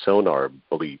kind of sonar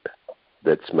bleep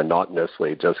that's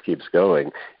monotonously just keeps going,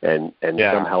 and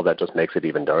somehow that just makes it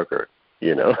even darker.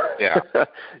 Yeah.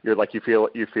 You're like you feel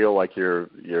like you're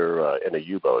in a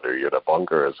U-boat or you're in a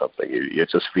bunker or something. It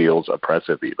just feels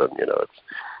oppressive even.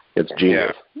 It's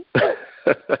genius. Yeah.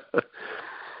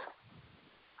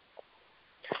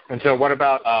 And so what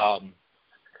about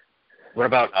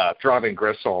Throbbing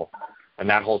Gristle and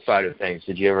that whole side of things?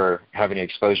 Did you ever have any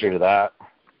exposure to that?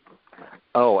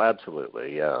 Oh,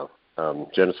 absolutely, yeah.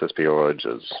 Genesis P-Orridge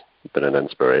has been an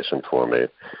inspiration for me,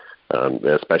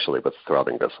 especially with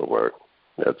Throbbing Gristle work.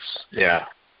 It's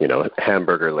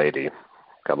Hamburger Lady.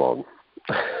 Come on.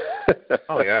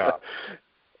 Oh yeah.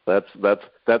 That's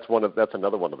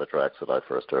another one of the tracks that I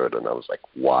first heard, and I was like,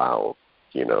 wow,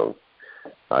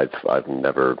 I've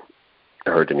never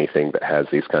heard anything that has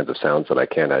these kinds of sounds that I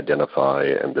can't identify,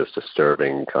 and this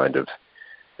disturbing kind of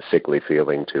sickly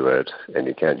feeling to it, and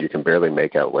you can barely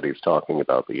make out what he's talking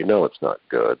about, but it's not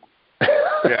good.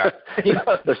 Yeah.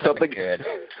 There's something good.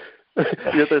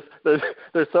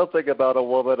 There's something about a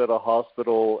woman in a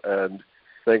hospital, and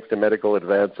thanks to medical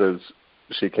advances,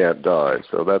 she can't die.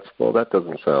 So that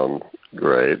doesn't sound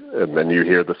great. And then you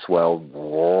hear the swell,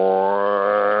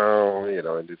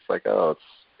 and it's like, oh,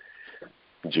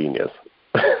 it's genius.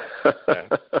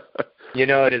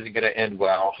 It isn't going to end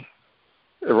well.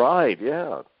 Right?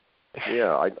 Yeah.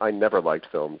 Yeah. I never liked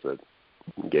films that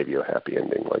gave you a happy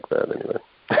ending like that. Anyway.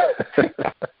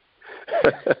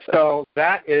 So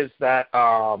that is that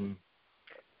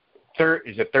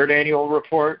third annual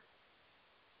report?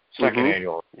 Second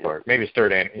annual report. Maybe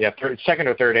it's second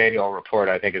or third annual report,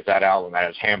 I think, is that album. That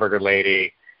has Hamburger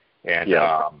Lady and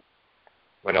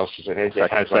what else is it? It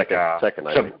has second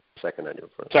annual report.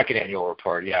 Second annual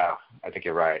report, yeah. I think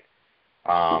you're right.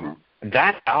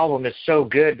 That album is so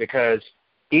good because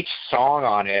each song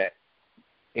on it,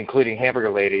 including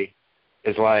Hamburger Lady,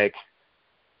 is like,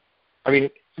 I mean,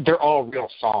 they're all real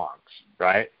songs,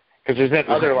 right? Because there's that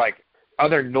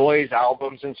other noise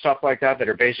albums and stuff like that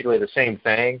are basically the same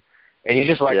thing, and you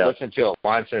just listen to it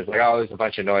once, and it's like, oh, there's a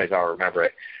bunch of noise, I'll remember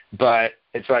it. But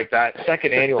it's like that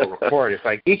second annual report. It's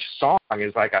like each song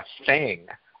is like a thing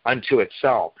unto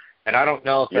itself, and I don't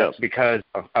know if that's because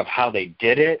of how they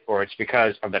did it, or it's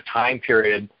because of the time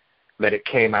period that it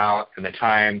came out and the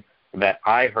time that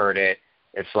I heard it.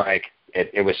 It's like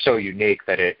it was so unique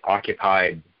that it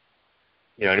occupied.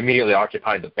 It immediately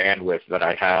occupied the bandwidth that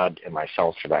I had in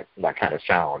myself for that kind of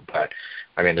sound. But,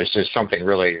 I mean, there's just something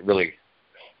really, really,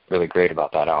 really great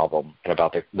about that album and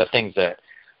about the things that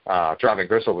Throbbing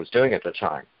Gristle was doing at the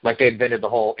time. Like, they invented the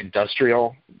whole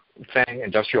industrial thing,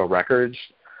 industrial records.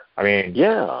 I mean...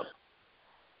 Yeah,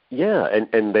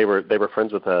 and they were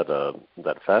friends with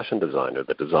that fashion designer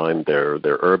that designed their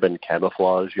urban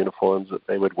camouflage uniforms that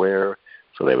they would wear.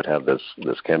 So they would have this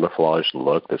camouflage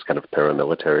look, this kind of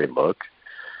paramilitary look.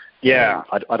 Yeah,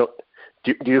 I don't.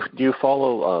 Do you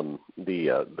follow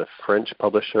the French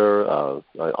publisher?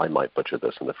 I might butcher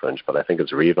this in the French, but I think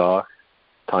it's Riva,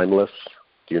 Timeless.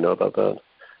 Do you know about that?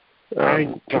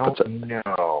 I don't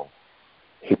know.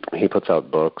 He puts out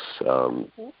books,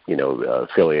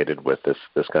 affiliated with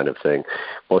this kind of thing.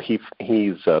 Well, he's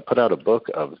put out a book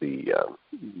of the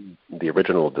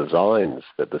original designs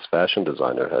that this fashion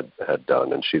designer had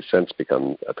done, and she's since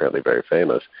become apparently very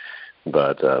famous.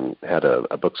 But had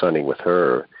a book signing with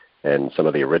her and some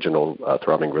of the original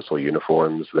Throbbing Gristle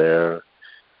uniforms there,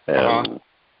 and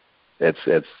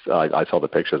I saw the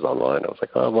pictures online. I was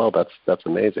like, oh well, that's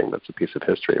amazing. That's a piece of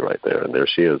history right there. And there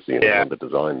she is, to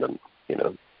design them.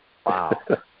 Wow.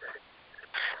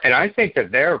 And I think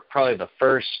that they're probably the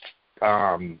first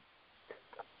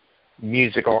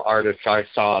musical artists I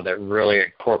saw that really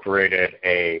incorporated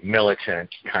a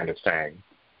militant kind of thing.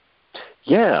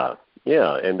 Yeah,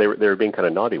 and they were being kind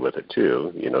of naughty with it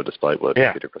too, despite what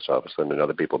Peter Christopherson and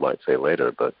other people might say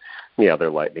later. But their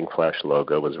lightning flash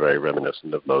logo was very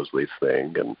reminiscent of Mosley's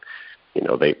thing, and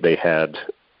they had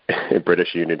a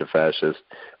British Union of Fascists,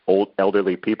 old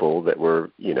elderly people that were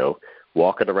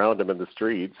walking around them in the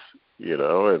streets,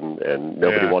 and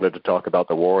nobody wanted to talk about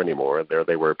the war anymore. And there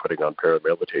they were putting on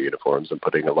paramilitary uniforms and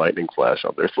putting a lightning flash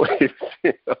on their sleeves.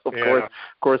 Of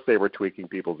course, they were tweaking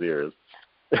people's ears.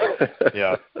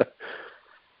 Yeah.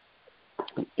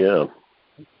 Yeah.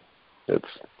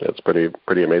 It's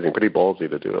pretty amazing, pretty ballsy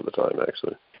to do at the time,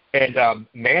 actually. And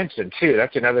Manson too.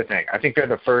 That's another thing. I think they're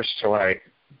the first to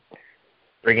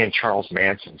bring in Charles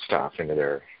Manson stuff into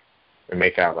their and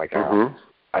make that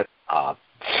a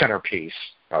centerpiece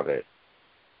of it.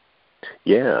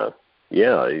 Yeah.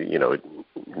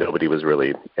 Nobody was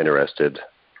really interested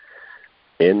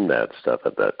in that stuff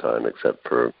at that time, except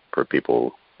for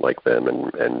people like them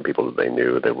and people that they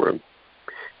knew that were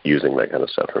using that kind of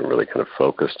stuff and really kind of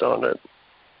focused on it.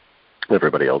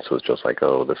 Everybody else was just like,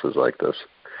 oh, this is like this,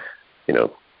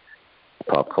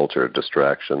 pop culture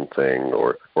distraction thing,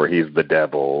 or he's the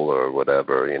devil or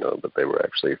whatever, but they were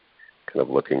actually kind of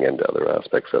looking into other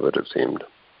aspects of it, it seemed.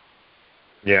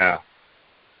 Yeah.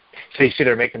 So you see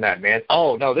they're making that man.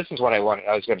 Oh, no, this is what I wanted.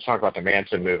 I was going to talk about the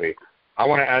Manson movie. I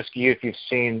want to ask you if you've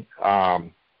seen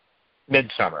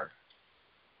Midsommar.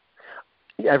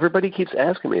 Yeah, everybody keeps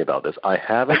asking me about this. I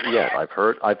haven't yet. I've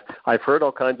heard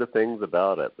all kinds of things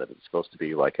about it, that it's supposed to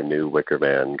be like a new Wicker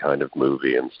Man kind of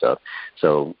movie and stuff.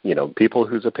 So, people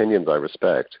whose opinions I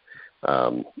respect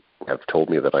have told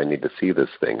me that I need to see this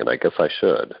thing, and I guess I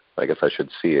should. I guess I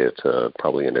should see it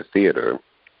probably in a theater.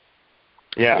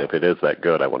 Yeah. And if it is that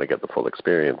good, I want to get the full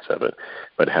experience of it.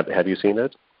 But have you seen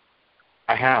it?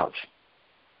 I have.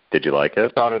 Did you like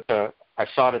it? I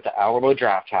saw it at the Alamo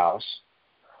Drafthouse.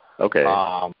 Okay.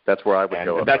 That's where I would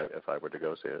go if I were to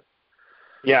go see it.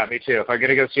 Yeah, me too. If I'm going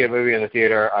to go see a movie in the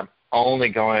theater, I'm only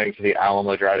going to the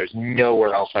Alamo Draft. There's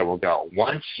nowhere else I will go.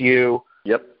 Once you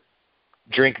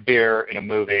drink beer in a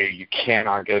movie, you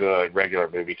cannot go to a regular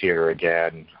movie theater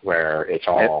again where it's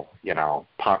all,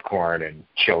 popcorn and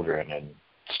children and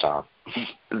stuff.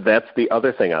 That's the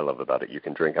other thing I love about it. You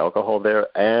can drink alcohol there,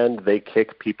 and they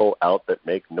kick people out that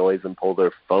make noise and pull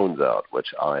their phones out,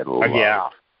 which I love. Yeah.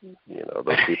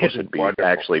 Those people should be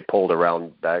actually pulled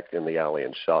around back in the alley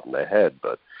and shot in the head.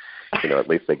 But, at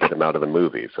least they get him out of the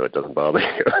movie, so it doesn't bother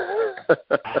you.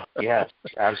 Yes,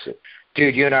 absolutely.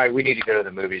 Dude, you and I, we need to go to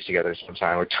the movies together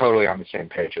sometime. We're totally on the same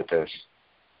page with this.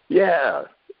 Yeah.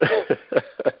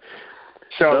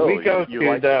 So we go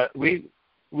to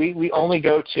we only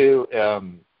go to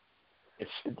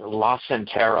it's La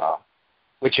Centera,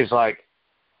 which is like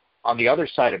on the other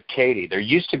side of Katy. There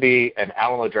used to be an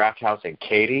Alamo Drafthouse in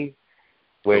Katy,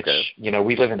 which,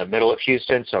 we live in the middle of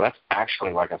Houston, so that's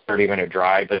actually like a 30-minute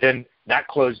drive. But then that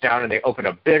closed down, and they opened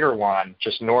a bigger one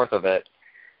just north of it,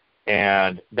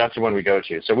 and that's the one we go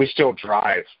to. So we still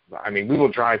drive. I mean, we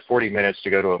will drive 40 minutes to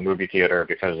go to a movie theater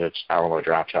because it's Alamo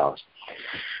Drafthouse.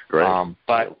 Right.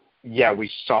 But, yeah, we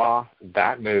saw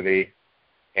that movie,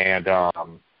 and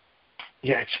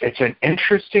it's an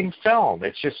interesting film.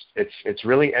 It's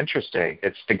really interesting.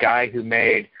 It's the guy who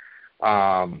made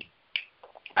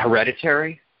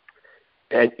Hereditary.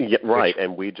 And right,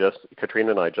 and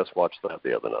Katrina and I just watched that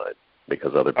the other night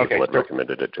because other people had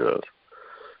recommended it to us.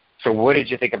 So what did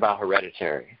you think about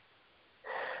Hereditary?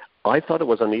 I thought it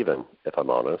was uneven, if I'm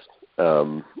honest.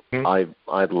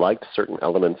 I liked certain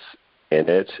elements in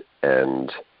it,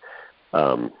 and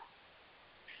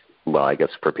well, I guess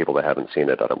for people that haven't seen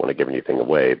it, I don't want to give anything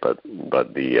away, but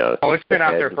the it's been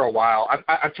out there for a while.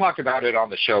 I've talked about it on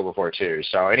the show before too.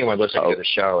 So anyone listening to the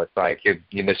show, it's like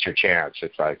you missed your chance.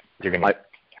 It's like you're gonna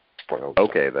spoil.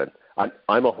 Okay, then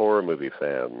I'm a horror movie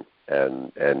fan,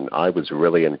 and I was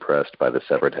really impressed by the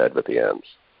severed head with the ends.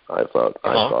 I thought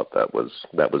that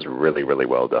was really, really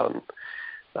well done.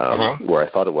 Where I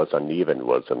thought it was uneven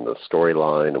was in the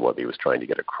storyline and what he was trying to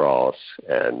get across,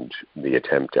 and the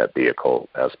attempt at the occult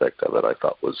aspect of it I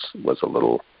thought was a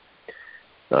little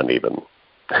uneven,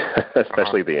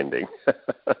 especially the ending.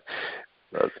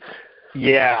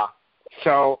 Yeah.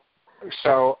 So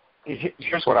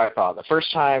here's what I thought. The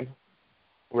first time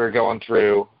we were going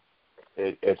through,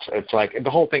 it's like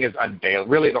the whole thing is unveiled.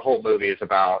 Really, the whole movie is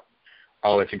about,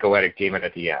 it's a goetic demon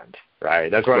at the end, right?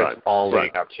 That's what it's all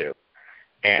leading up to.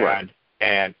 And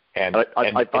I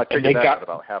figured that out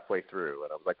about halfway through,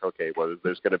 and I was like, okay, well,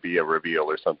 there's going to be a reveal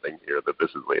or something here that this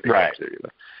is leading up to.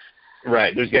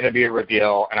 Right, there's going to be a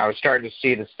reveal, and I was starting to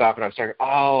see the stuff, and I was starting,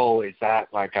 is that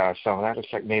like so that looks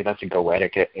like maybe that's a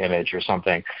goetic image or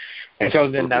something. And so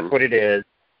then that's what it is.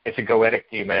 It's a goetic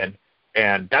demon,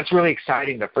 and that's really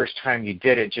exciting the first time you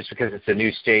did it, just because it's a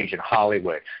new stage in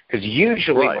Hollywood. Because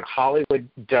usually when Hollywood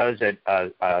does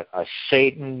a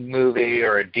Satan movie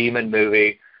or a demon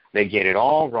movie, they get it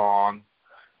all wrong.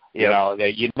 You know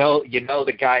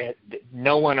the guy.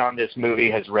 No one on this movie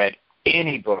has read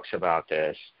any books about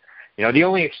this. The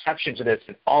only exception to this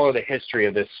in all of the history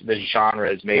of this genre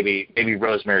is maybe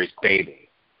Rosemary's Baby,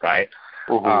 right?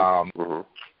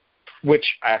 Which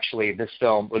actually this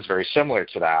film was very similar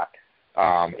to that.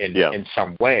 In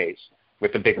some ways,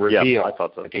 with the big reveal I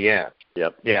thought so. at the end.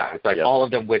 Yep. Yeah, it's like all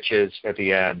of them witches at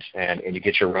the end, and you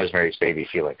get your Rosemary's Baby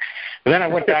feeling. But then I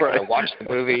went back and I watched the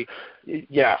movie.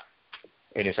 Yeah.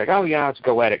 And it's like, it's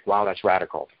goetic. Wow, that's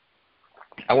radical.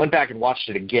 I went back and watched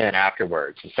it again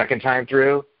afterwards, the second time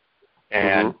through,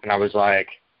 and I was like,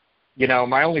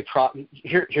 my only problem,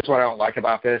 here's what I don't like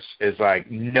about this, is like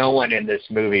no one in this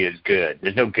movie is good.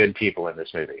 There's no good people in this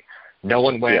movie. No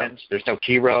one wins. Yeah. There's no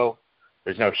hero.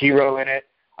 There's no hero in it.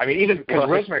 I mean, even because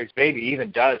Rosemary's Baby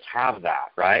even does have that,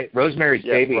 right? Rosemary's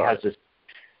Baby has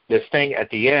this thing at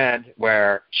the end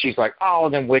where she's like, all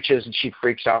of them witches, and she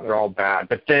freaks out and they're all bad.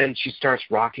 But then she starts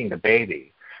rocking the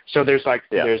baby. So there's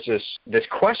there's this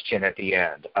question at the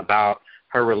end about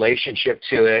her relationship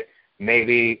to it.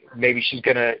 Maybe she's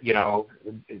gonna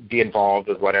be involved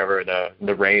with whatever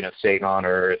the reign of Satan on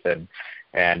earth, and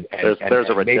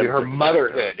maybe her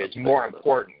motherhood is more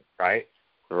important, right?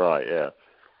 Right, yeah.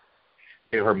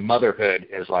 Maybe her motherhood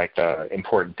is like the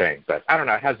important thing. But I don't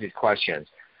know, it has these questions.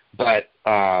 But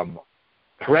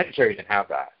Hereditary didn't have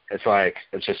that.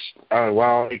 It's just,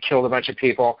 he killed a bunch of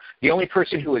people. The only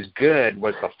person who was good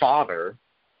was the father,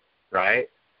 right?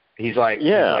 He's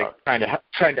trying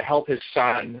to help his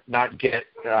son not get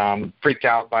freaked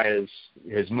out by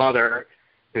his mother,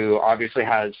 who obviously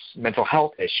has mental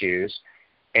health issues.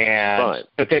 And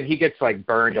but then he gets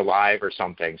burned alive or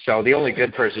something. So the only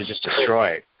good person is just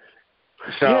destroyed.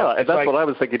 So and that's what I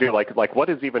was thinking too. Like what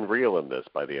is even real in this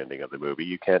by the ending of the movie?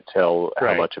 You can't tell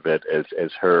how much of it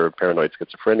is her paranoid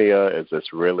schizophrenia.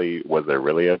 Was there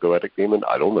really a goetic demon?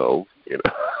 I don't know.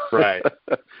 Right.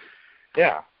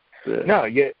 Yeah. No,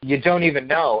 you don't even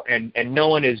know, and no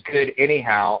one is good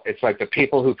anyhow. It's like the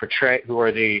people who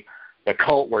are the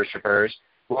cult worshippers.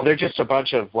 Well, they're just a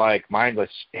bunch of like mindless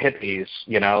hippies,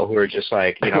 who are just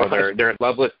like, they're in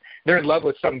love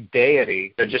with some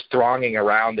deity. They're just thronging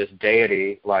around this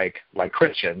deity like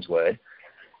Christians would.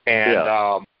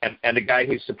 And and the guy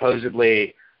who's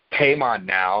supposedly Paimon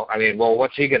now, I mean, well,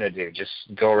 what's he going to do? Just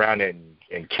go around and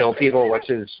kill people? What's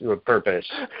his purpose?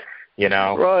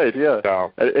 Right, yeah.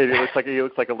 So. He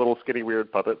looks like a little skinny weird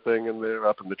puppet thing in there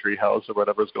up in the treehouse or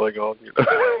whatever's going on.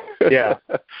 Yeah.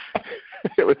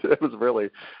 It was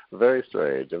really very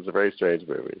strange. It was a very strange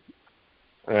movie.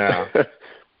 Yeah.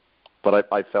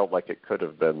 But I felt like it could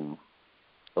have been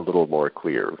a little more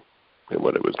clear in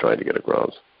what it was trying to get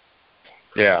across.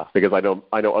 Yeah. Because I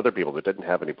know other people that didn't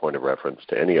have any point of reference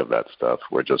to any of that stuff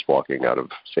were just walking out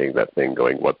of seeing that thing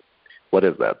going, what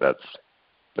is that?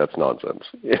 That's nonsense.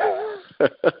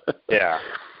 Yeah.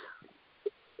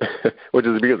 Which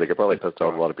is amusing. It probably pissed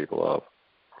off a lot of people off.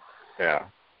 Yeah.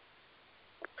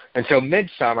 And so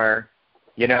Midsommar,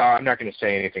 I'm not going to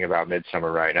say anything about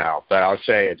Midsommar right now, but I'll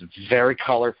say it's very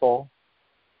colorful.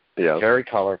 Yeah. Very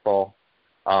colorful.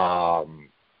 I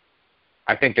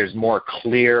think there's more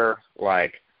clear,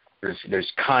 like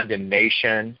there's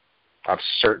condemnation of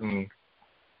certain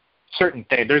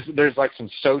things. There's like some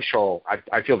social.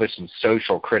 I feel there's some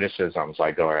social criticisms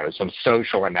like going on. There's some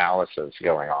social analysis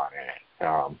going on in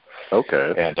it.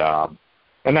 Okay.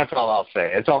 And that's all I'll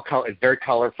say. It's very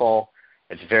colorful.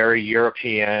 It's very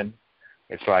European.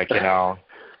 It's like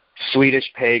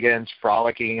Swedish pagans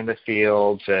frolicking in the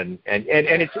fields, and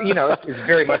it's it's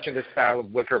very much in the style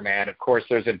of Wicker Man. Of course,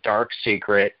 there's a dark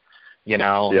secret. There's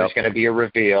going to be a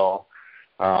reveal.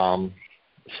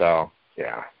 So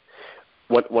yeah.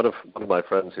 One of my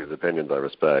friends whose opinions I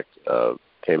respect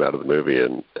came out of the movie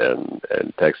and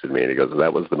texted me, and he goes,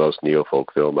 "That was the most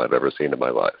neo-folk film I've ever seen in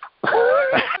my life."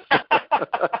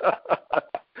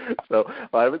 So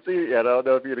I haven't seen it yet. I don't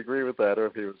know if you'd agree with that or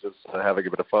if he was just having a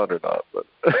bit of fun or not. But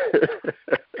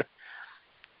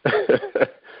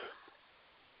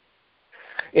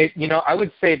I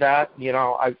would say that.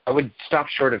 I would stop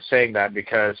short of saying that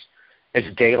because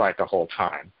it's daylight the whole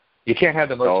time. You can't have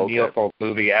the most neo-folk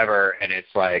movie ever, and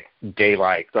it's like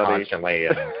daylight constantly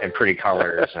and pretty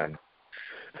colors and.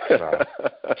 So.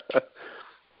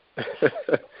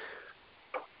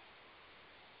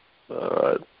 All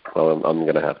right. Well, I'm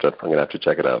gonna have to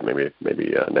check it out. Maybe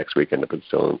next weekend if it's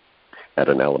still at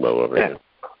an Alamo over here.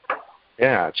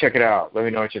 Yeah, check it out. Let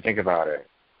me know what you think about it.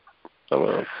 I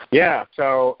will. Yeah.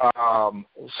 So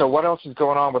what else is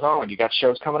going on with Owen? You got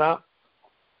shows coming up?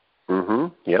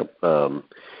 Yep.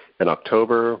 In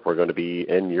October, we're going to be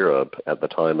in Europe at the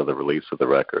time of the release of the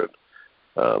record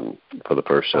for the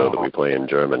first show that we play in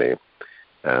Germany,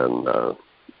 and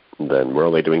then we're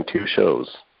only doing 2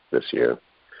 shows this year.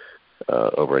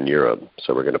 Over in Europe,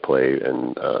 so we're going to play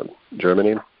in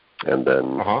Germany, and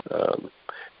then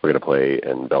we're going to play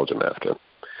in Belgium after.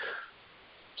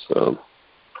 So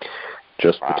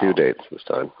just the 2 dates this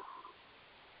time,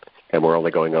 and we're only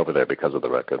going over there because of the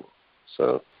record.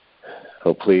 So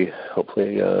hopefully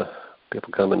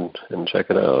people come and check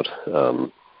it out.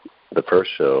 The first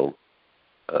show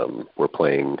we're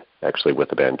playing actually with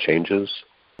the band Changes.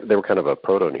 They were kind of a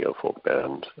proto-neo-folk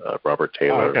band. Robert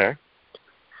Taylor. Okay.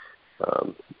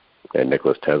 And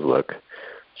Nicholas Teslick.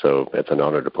 So it's an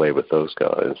honor to play with those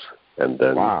guys. And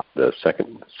then the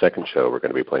second show, we're going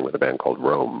to be playing with a band called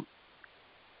Rome.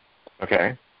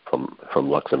 Okay. From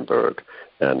Luxembourg.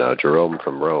 And Jerome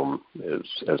from Rome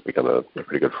has become a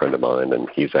pretty good friend of mine, and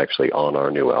he's actually on our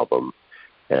new album.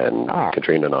 And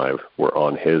Katrina and I were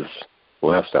on his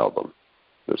last album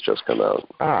that's just come out.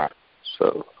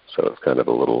 So it's kind of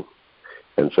a little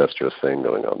incestuous thing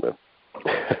going on there.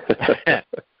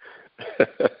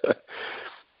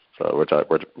 So we're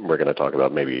going to talk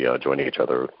about maybe joining each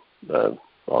other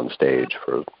on stage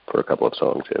for a couple of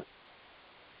songs here.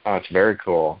 Oh, it's very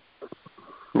cool.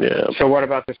 Yeah. So what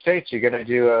about the States? You going to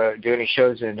do any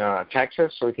shows in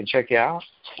Texas so we can check you out?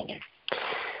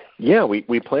 Yeah,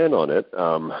 we plan on it.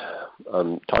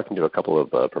 I'm talking to a couple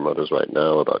of promoters right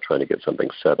now about trying to get something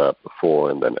set up before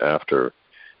and then after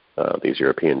these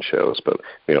European shows, but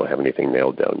we don't have anything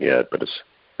nailed down yet. But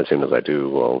as soon as I do,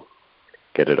 we'll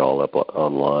get it all up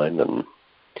online and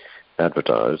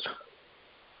advertised.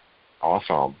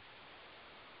 Awesome.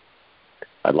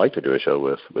 I'd like to do a show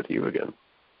with you again.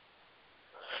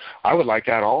 I would like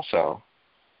that also.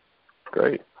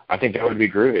 Great. I think that would be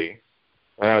groovy.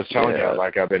 And I was telling you,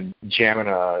 like I've been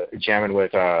jamming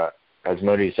with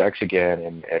Asmodeus X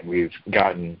again, and we've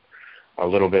gotten a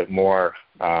little bit more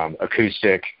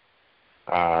acoustic,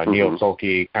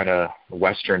 neo-folky, kind of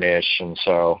Western-ish, and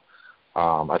so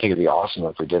I think it'd be awesome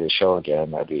if we did a show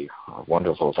again. That'd be a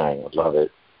wonderful thing. I'd love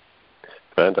it.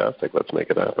 Fantastic. Let's make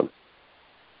it happen.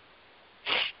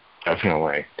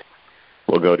 Definitely.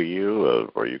 We'll go to you,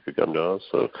 or you could come to us,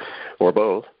 or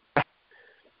both.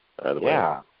 Either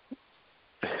way.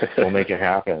 We'll make it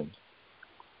happen.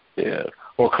 Yeah.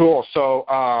 Well, cool. So,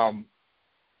 are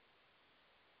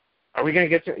we gonna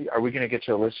get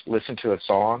to listen to a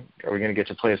song? Are we gonna get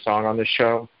to play a song on this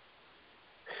show?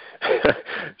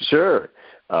 Sure.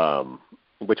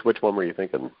 Which one were you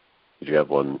thinking? Did you have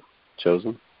one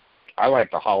chosen? I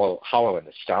like the Hollow in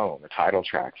the Stone, the title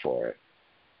track for it.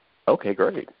 Okay,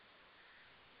 great.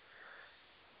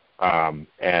 And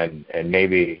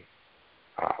maybe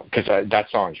because that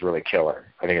song's really killer.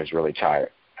 I think it's really tight.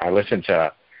 I listen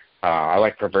to. I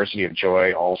like Perversity of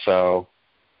Joy also.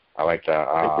 I like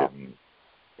the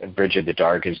Bridge of the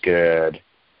Dark is good.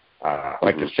 I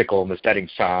like the Sickle and the Setting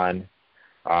Sun.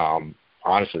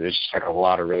 Honestly, there's just like a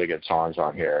lot of really good songs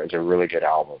on here. It's a really good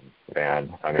album,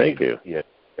 man. I mean, Thank you. Yeah,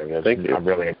 Thank you. I'm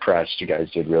really impressed. You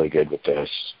guys did really good with this.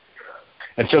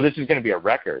 And so this is going to be a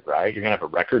record, right? You're going to have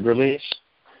a record release?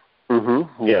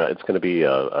 Mm-hmm. Yeah, it's going to be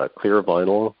a clear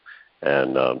vinyl.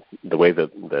 And the way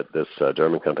that this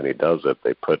German company does it,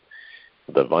 they put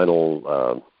the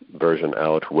vinyl version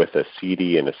out with a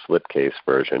CD and a slipcase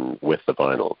version with the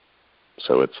vinyl.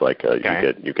 So it's like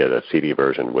you get a CD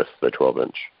version with the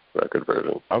 12-inch record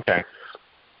version. Okay.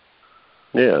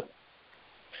 Yeah.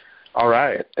 All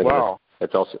right. And well,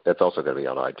 it's also going to be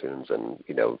on iTunes and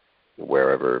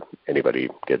wherever anybody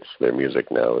gets their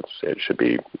music now. It should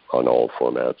be on all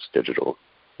formats, digital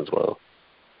as well.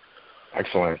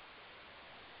 Excellent.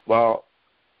 Well,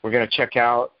 we're going to check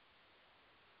out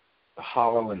the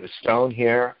Hollow in the Stone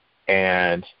here.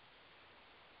 And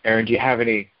Aaron, do you have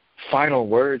any final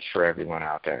words for everyone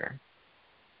out there?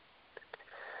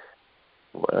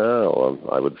 Well,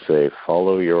 I would say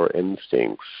follow your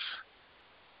instincts.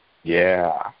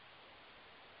 Yeah.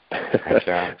 That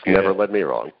sounds good. Never led me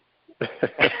wrong.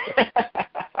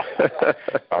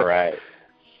 All right.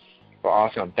 Well,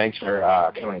 awesome. Thanks for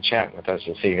coming and chatting with us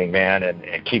this evening, man,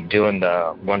 and keep doing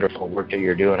the wonderful work that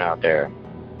you're doing out there.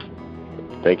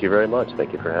 Thank you very much.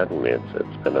 Thank you for having me.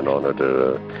 It's been an honor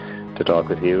to talk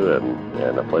with you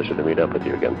and a pleasure to meet up with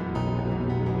you again.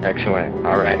 Excellent.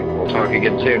 All right. We'll talk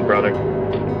again soon, brother.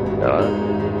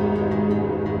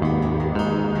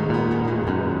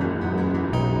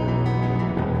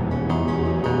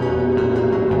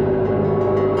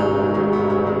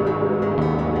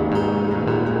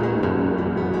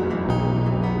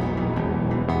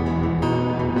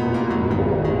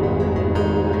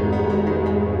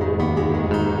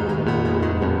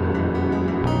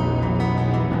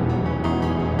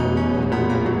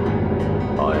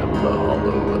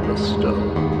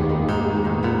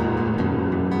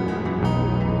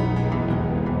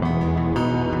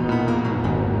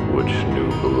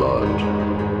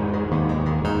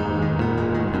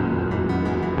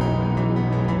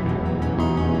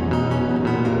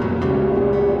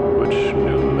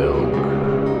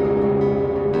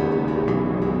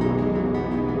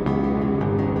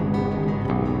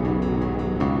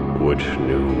 Which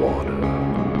new water?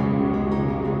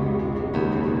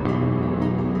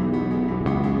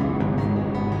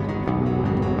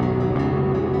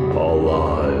 All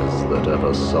eyes that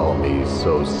ever saw me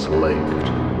so slaked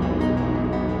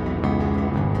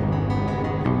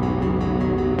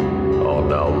are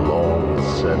now long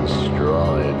since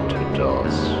dried to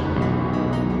dust.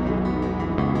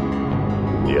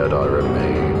 Yet I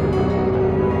remain.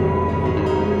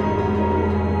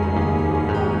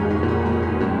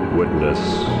 Witness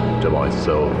to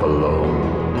myself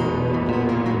alone.